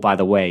 And oh, by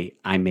the way,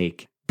 I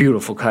make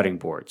beautiful cutting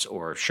boards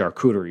or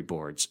charcuterie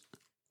boards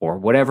or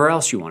whatever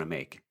else you want to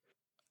make.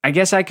 I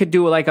guess I could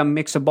do like a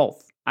mix of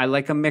both. I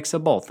like a mix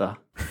of both. Yeah,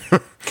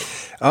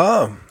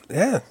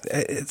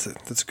 that's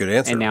a good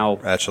answer. And now,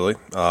 actually,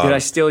 did I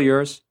steal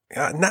yours?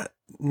 Not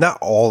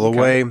all the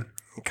way,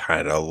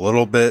 kind of a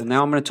little bit. Well,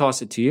 now I'm going to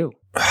toss it to you.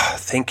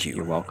 Thank you.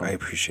 You're welcome. I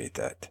appreciate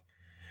that.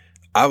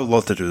 I would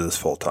love to do this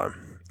full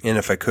time, and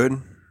if I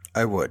could,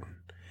 I would.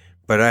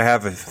 But I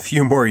have a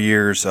few more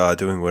years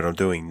doing what I'm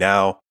doing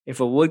now. If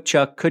a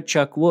woodchuck could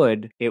chuck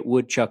wood, it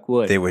would chuck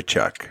wood. They would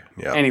chuck.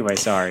 Yeah. Anyway,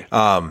 sorry.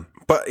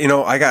 But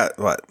I got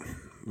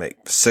like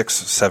 6,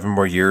 7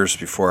 more years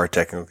before I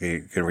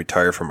technically can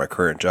retire from my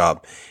current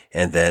job,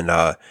 and then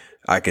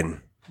I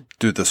can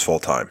do this full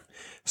time.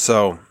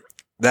 So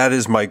that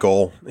is my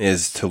goal,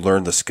 is to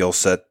learn the skill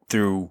set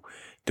through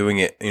doing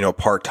it,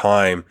 part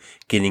time,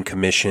 getting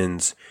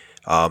commissions.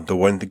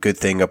 The good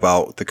thing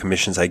about the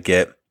commissions I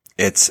get,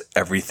 it's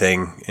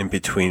everything in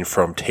between,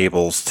 from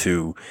tables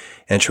to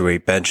entryway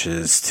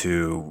benches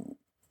to,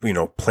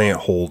 plant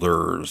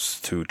holders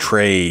to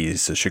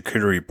trays to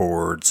charcuterie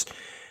boards.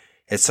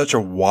 It's such a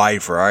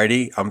wide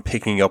variety. I'm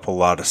picking up a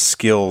lot of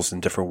skills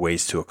and different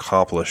ways to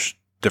accomplish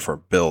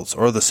different builds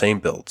or the same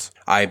builds.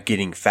 I'm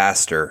getting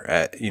faster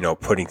at,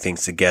 putting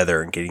things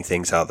together and getting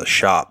things out of the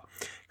shop.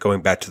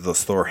 Going back to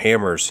those Thor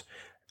hammers,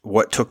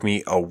 what took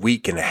me a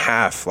week and a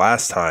half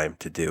last time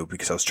to do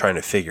because I was trying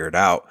to figure it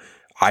out,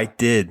 I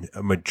did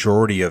a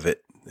majority of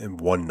it in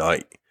one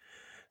night.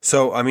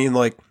 So,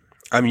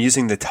 I'm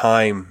using the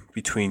time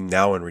between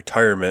now and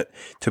retirement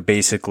to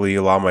basically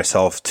allow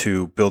myself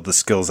to build the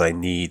skills I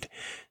need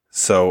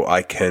so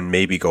I can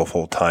maybe go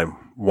full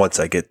time once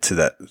I get to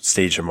that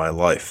stage in my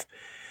life.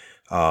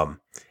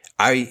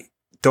 I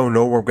don't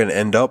know where I'm going to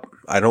end up.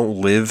 I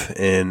don't live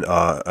in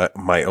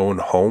my own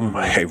home.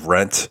 I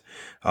rent.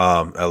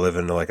 I live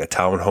in like a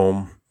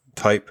townhome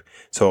type.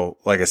 So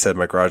like I said,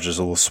 my garage is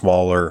a little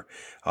smaller.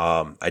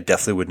 I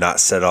definitely would not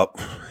set up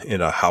in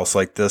a house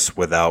like this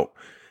without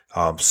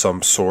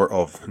some sort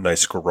of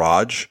nice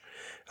garage.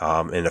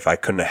 And if I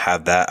couldn't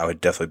have that, I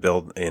would definitely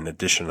build an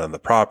addition on the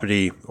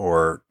property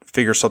or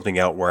figure something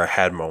out where I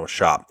had my own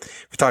shop.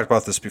 We talked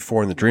about this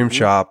before in the dream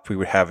shop. We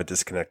would have a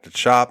disconnected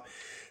shop.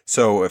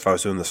 So if I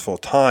was doing this full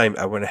time,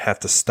 I wouldn't have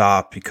to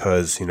stop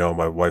because,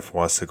 my wife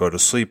wants to go to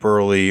sleep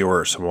early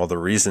or some other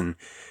reason.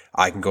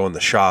 I can go in the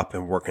shop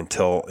and work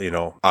until,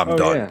 I'm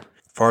done. Yeah.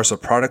 As far as the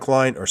product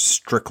line or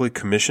strictly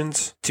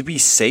commissions, to be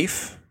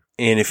safe,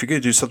 and if you're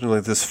going to do something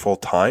like this full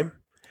time,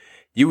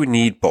 you would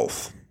need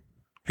both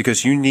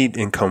because you need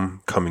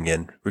income coming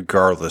in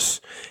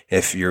regardless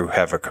if you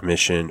have a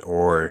commission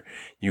or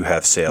you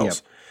have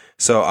sales. Yep.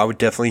 So I would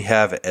definitely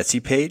have an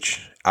Etsy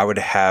page. I would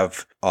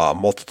have a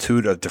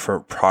multitude of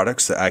different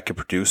products that I could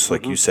produce,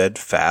 like you said,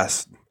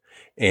 fast.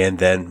 And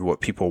then what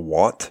people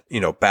want,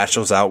 batch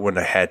those out when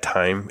I had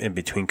time in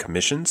between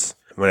commissions.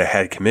 When I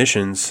had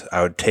commissions,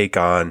 I would take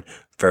on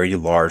very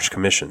large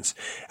commissions.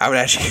 I would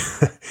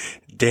actually,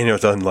 Daniel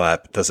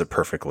Dunlap does it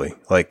perfectly.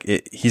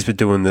 He's been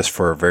doing this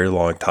for a very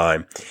long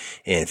time.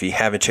 And if you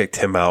haven't checked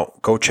him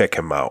out, go check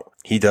him out.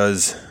 He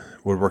does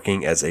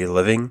woodworking as a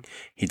living.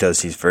 He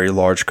does these very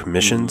large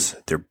commissions.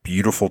 They're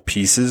beautiful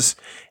pieces.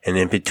 And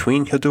in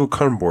between, he'll do a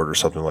cutting board or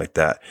something like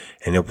that.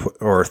 And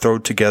he'll throw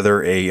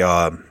together a,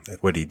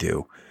 what did he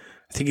do?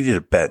 I think he did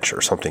a bench or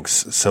something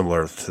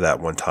similar to that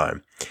one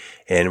time.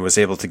 And was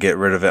able to get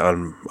rid of it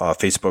on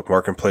Facebook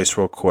Marketplace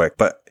real quick.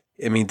 But,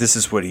 this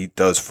is what he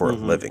does for a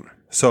living.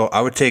 So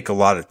I would take a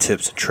lot of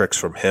tips and tricks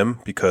from him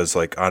because,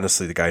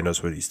 honestly, the guy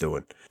knows what he's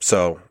doing.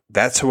 So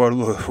that's who I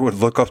would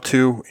look up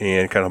to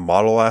and kind of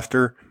model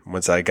after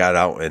once I got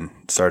out and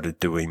started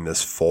doing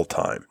this full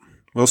time.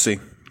 We'll see.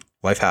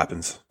 Life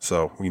happens,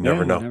 so we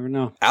never know. Never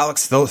know.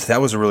 Alex,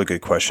 that was a really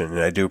good question, and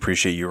I do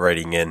appreciate you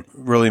writing in. It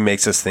really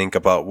makes us think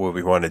about what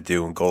we want to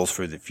do and goals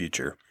for the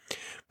future.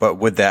 But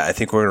with that, I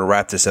think we're going to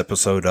wrap this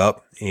episode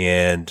up,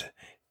 and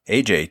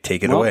AJ,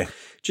 take it away.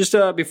 Just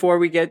before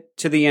we get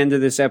to the end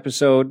of this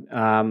episode,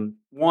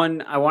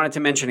 one, I wanted to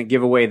mention a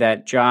giveaway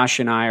that Josh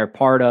and I are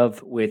part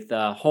of with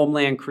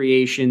Homeland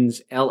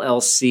Creations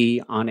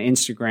LLC on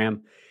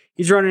Instagram.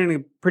 He's running a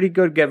pretty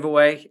good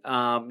giveaway.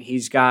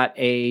 He's got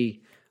a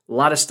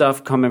lot of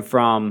stuff coming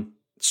from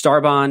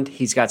Starbond.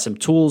 He's got some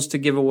tools to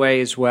give away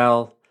as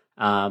well.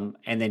 And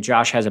then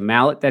Josh has a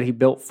mallet that he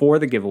built for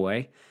the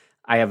giveaway.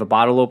 I have a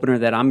bottle opener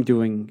that I'm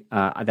doing,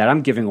 that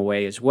I'm giving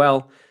away as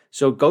well.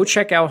 So go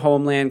check out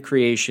Homeland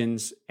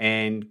Creations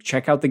and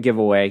check out the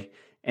giveaway.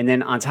 And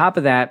then on top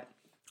of that,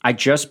 I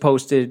just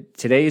posted,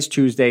 today is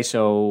Tuesday,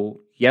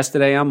 so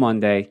yesterday on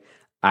Monday,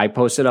 I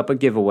posted up a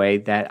giveaway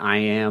that I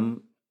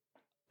am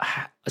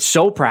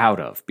so proud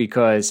of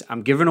because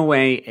I'm giving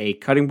away a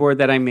cutting board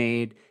that I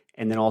made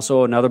and then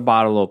also another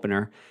bottle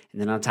opener. And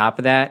then on top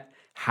of that,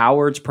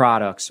 Howard's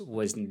Products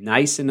was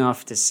nice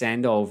enough to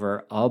send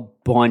over a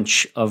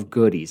bunch of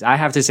goodies. I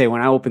have to say,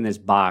 when I opened this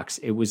box,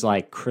 it was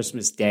like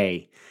Christmas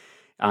Day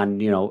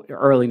on,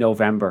 early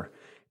November,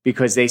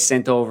 because they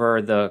sent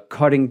over the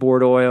cutting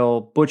board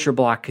oil, butcher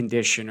block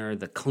conditioner,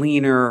 the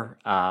cleaner,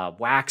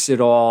 Wax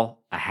It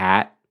All, a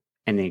hat,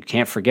 and then you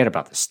can't forget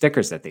about the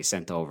stickers that they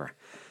sent over.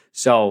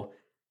 So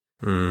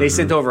they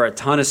sent over a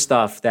ton of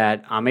stuff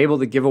that I'm able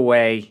to give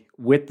away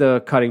with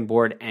the cutting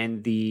board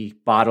and the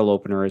bottle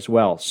opener as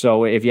well.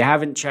 So if you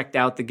haven't checked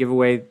out the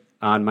giveaway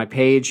on my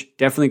page,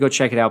 definitely go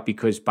check it out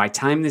because by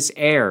time this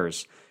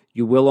airs,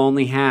 you will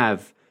only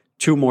have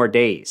 2 more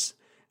days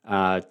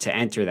to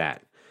enter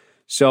that.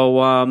 So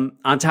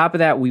on top of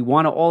that, we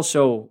want to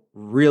also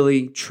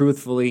really,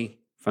 truthfully,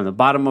 from the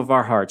bottom of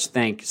our hearts,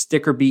 thank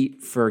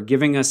StickerBeat for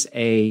giving us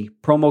a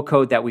promo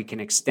code that we can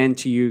extend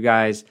to you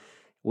guys,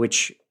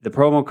 which the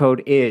promo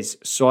code is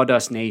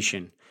Sawdust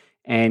Nation.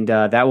 And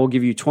that will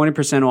give you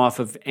 20% off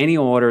of any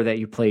order that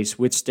you place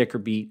with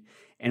StickerBeat.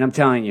 And I'm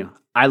telling you,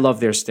 I love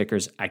their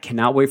stickers. I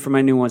cannot wait for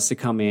my new ones to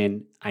come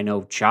in. I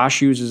know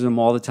Josh uses them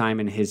all the time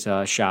in his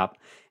shop.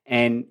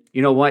 And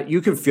you know what?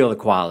 You can feel the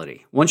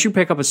quality. Once you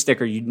pick up a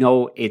sticker, you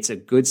know it's a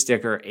good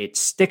sticker. It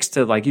sticks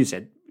to, like you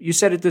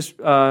said it this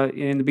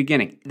in the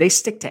beginning. They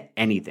stick to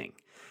anything.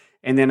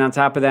 And then on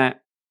top of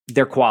that,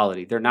 their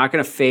quality. They're not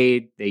going to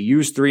fade. They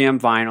use 3M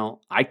vinyl.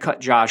 I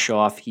cut Josh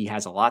off. He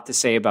has a lot to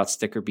say about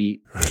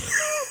StickerBeat.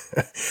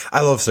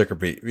 I love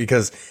StickerBeat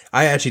because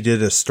I actually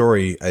did a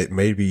story,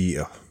 maybe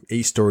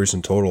 8 stories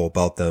in total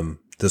about them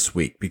this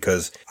week,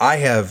 because I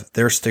have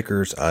their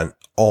stickers on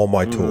all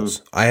my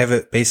tools. I have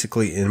it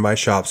basically in my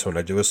shop. So when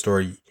I do a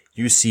story,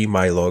 you see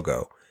my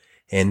logo.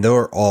 And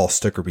they're all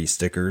StickerBeat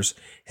stickers,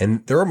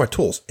 and they're on my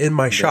tools in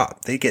my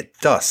shop. They get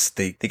dust.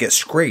 They get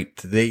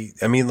scraped. They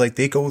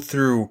go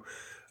through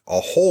a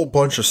whole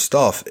bunch of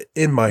stuff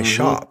in my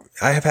shop.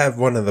 I have had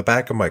one in the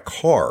back of my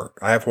car.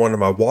 I have one of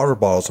my water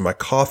bottles and my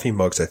coffee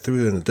mugs. I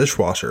threw it in the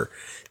dishwasher.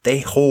 They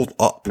hold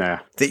up.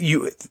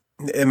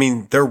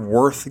 They're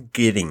worth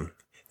getting.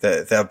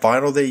 That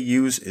vinyl they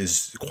use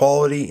is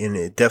quality, and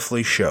it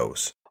definitely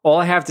shows. All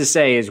I have to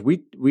say is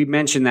we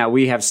mentioned that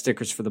we have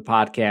stickers for the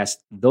podcast.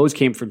 Those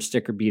came from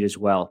StickerBeat as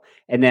well.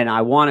 And then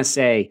I want to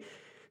say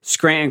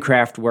Scranton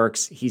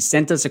Craftworks, he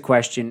sent us a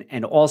question,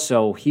 and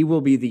also he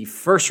will be the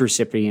first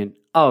recipient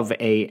of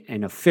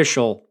an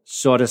official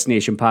Sawdust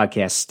Nation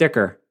podcast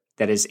sticker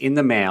that is in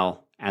the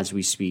mail as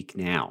we speak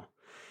now.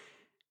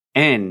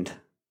 And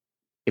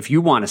if you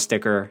want a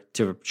sticker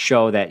to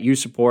show that you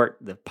support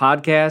the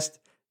podcast,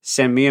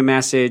 send me a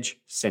message,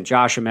 send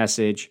Josh a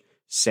message,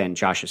 send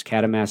Josh's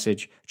cat a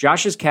message.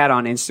 Josh's cat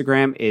on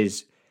Instagram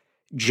is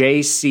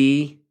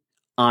JC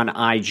on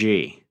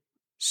IG.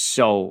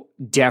 So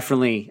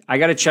definitely, I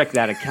got to check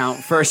that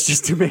account first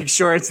just to make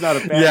sure it's not a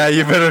bad account.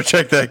 You better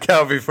check that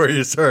account before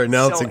you start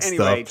announcing stuff.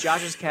 So anyway,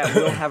 Josh's cat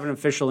will have an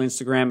official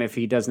Instagram. If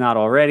he does not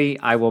already,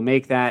 I will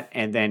make that.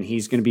 And then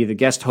he's going to be the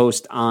guest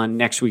host on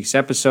next week's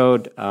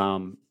episode.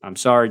 I'm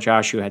sorry,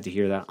 Josh, you had to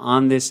hear that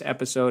on this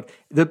episode.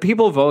 The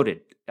people voted.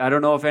 I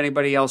don't know if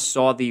anybody else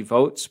saw the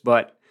votes,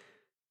 but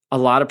a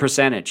lot of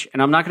percentage.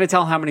 And I'm not going to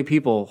tell how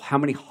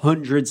many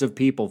hundreds of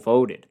people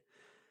voted.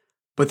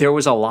 But there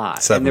was a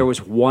lot. 7. And there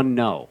was one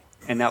no.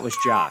 And that was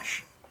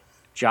Josh.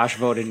 Josh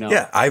voted no.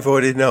 Yeah, I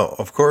voted no.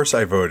 Of course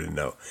I voted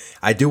no.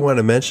 I do want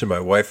to mention my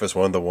wife was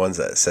one of the ones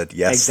that said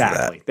yes to that.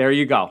 Exactly. There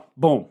you go.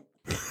 Boom.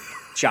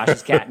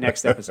 Josh's cat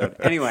next episode.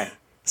 Anyway.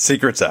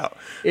 Secret's out.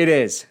 It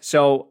is.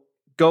 So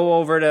go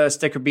over to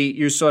StickerBeat,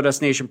 use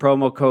Sawdust Nation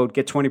promo code,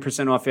 get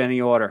 20% off any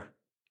order.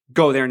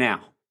 Go there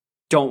now.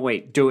 Don't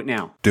wait. Do it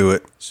now. Do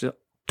it.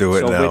 Do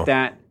it now. So with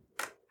that,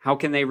 how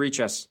can they reach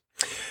us?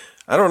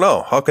 I don't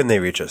know. How can they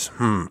reach us?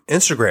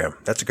 Instagram.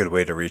 That's a good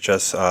way to reach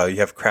us. You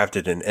have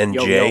Crafted in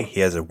NJ. Yo.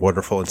 He has a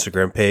wonderful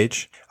Instagram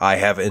page. I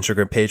have an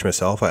Instagram page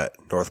myself at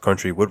North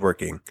Country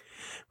Woodworking.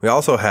 We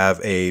also have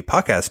a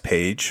podcast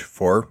page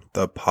for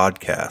the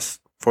podcast.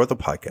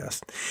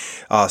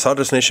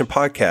 Sawdust Nation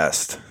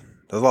Podcast.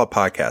 There's a lot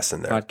of podcasts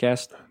in there.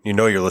 Podcast? You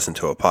know you're listening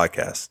to a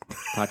podcast.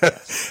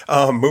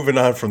 Moving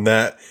on from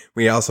that,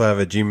 we also have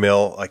a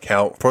Gmail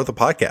account for the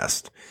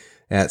podcast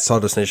at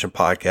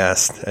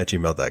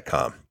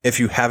sawdustnationpodcast@gmail.com. If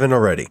you haven't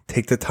already,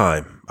 take the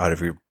time out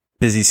of your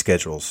busy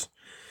schedules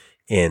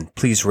and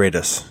please rate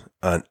us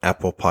on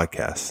Apple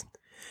Podcasts.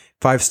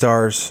 5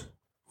 stars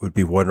would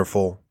be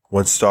wonderful.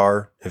 1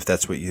 star, if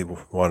that's what you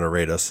want to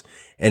rate us.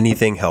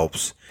 Anything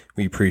helps.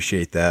 We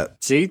appreciate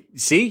that. See?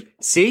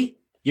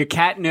 Your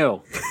cat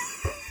knew.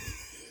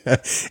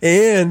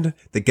 And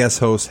the guest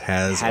host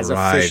has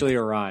arrived. Officially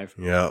arrived.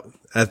 Yeah,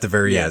 at the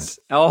very end.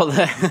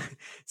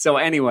 So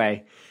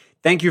anyway,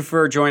 thank you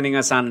for joining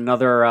us on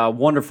another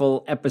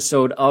wonderful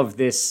episode of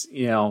this,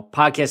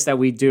 podcast that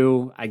we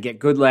do. I get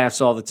good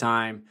laughs all the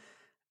time.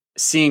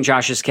 Seeing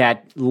Josh's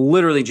cat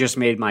literally just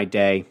made my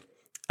day.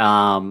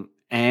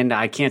 And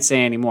I can't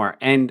say any more.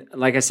 And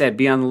like I said,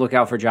 be on the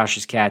lookout for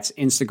Josh's cat's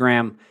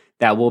Instagram.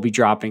 That will be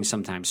dropping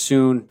sometime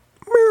soon.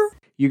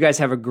 You guys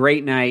have a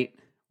great night.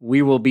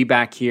 We will be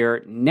back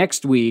here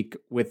next week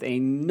with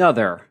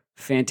another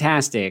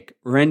fantastic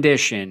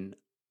rendition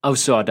of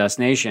Sawdust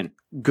Nation.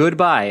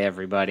 Goodbye,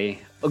 everybody.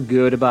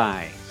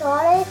 Goodbye.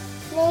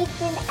 Sawdust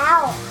Nation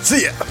out.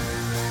 See ya.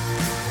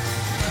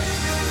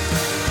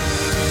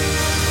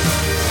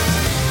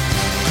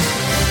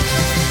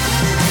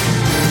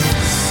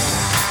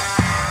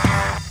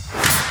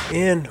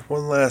 And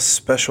one last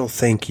special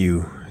thank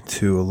you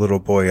to a little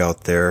boy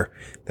out there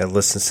that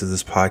listens to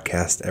this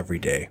podcast every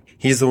day.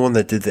 He's the one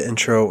that did the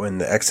intro and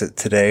the exit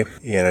today.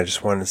 And I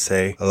just wanted to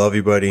say, I love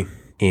you, buddy.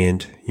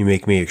 And you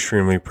make me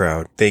extremely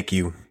proud. Thank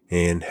you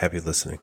and happy listening.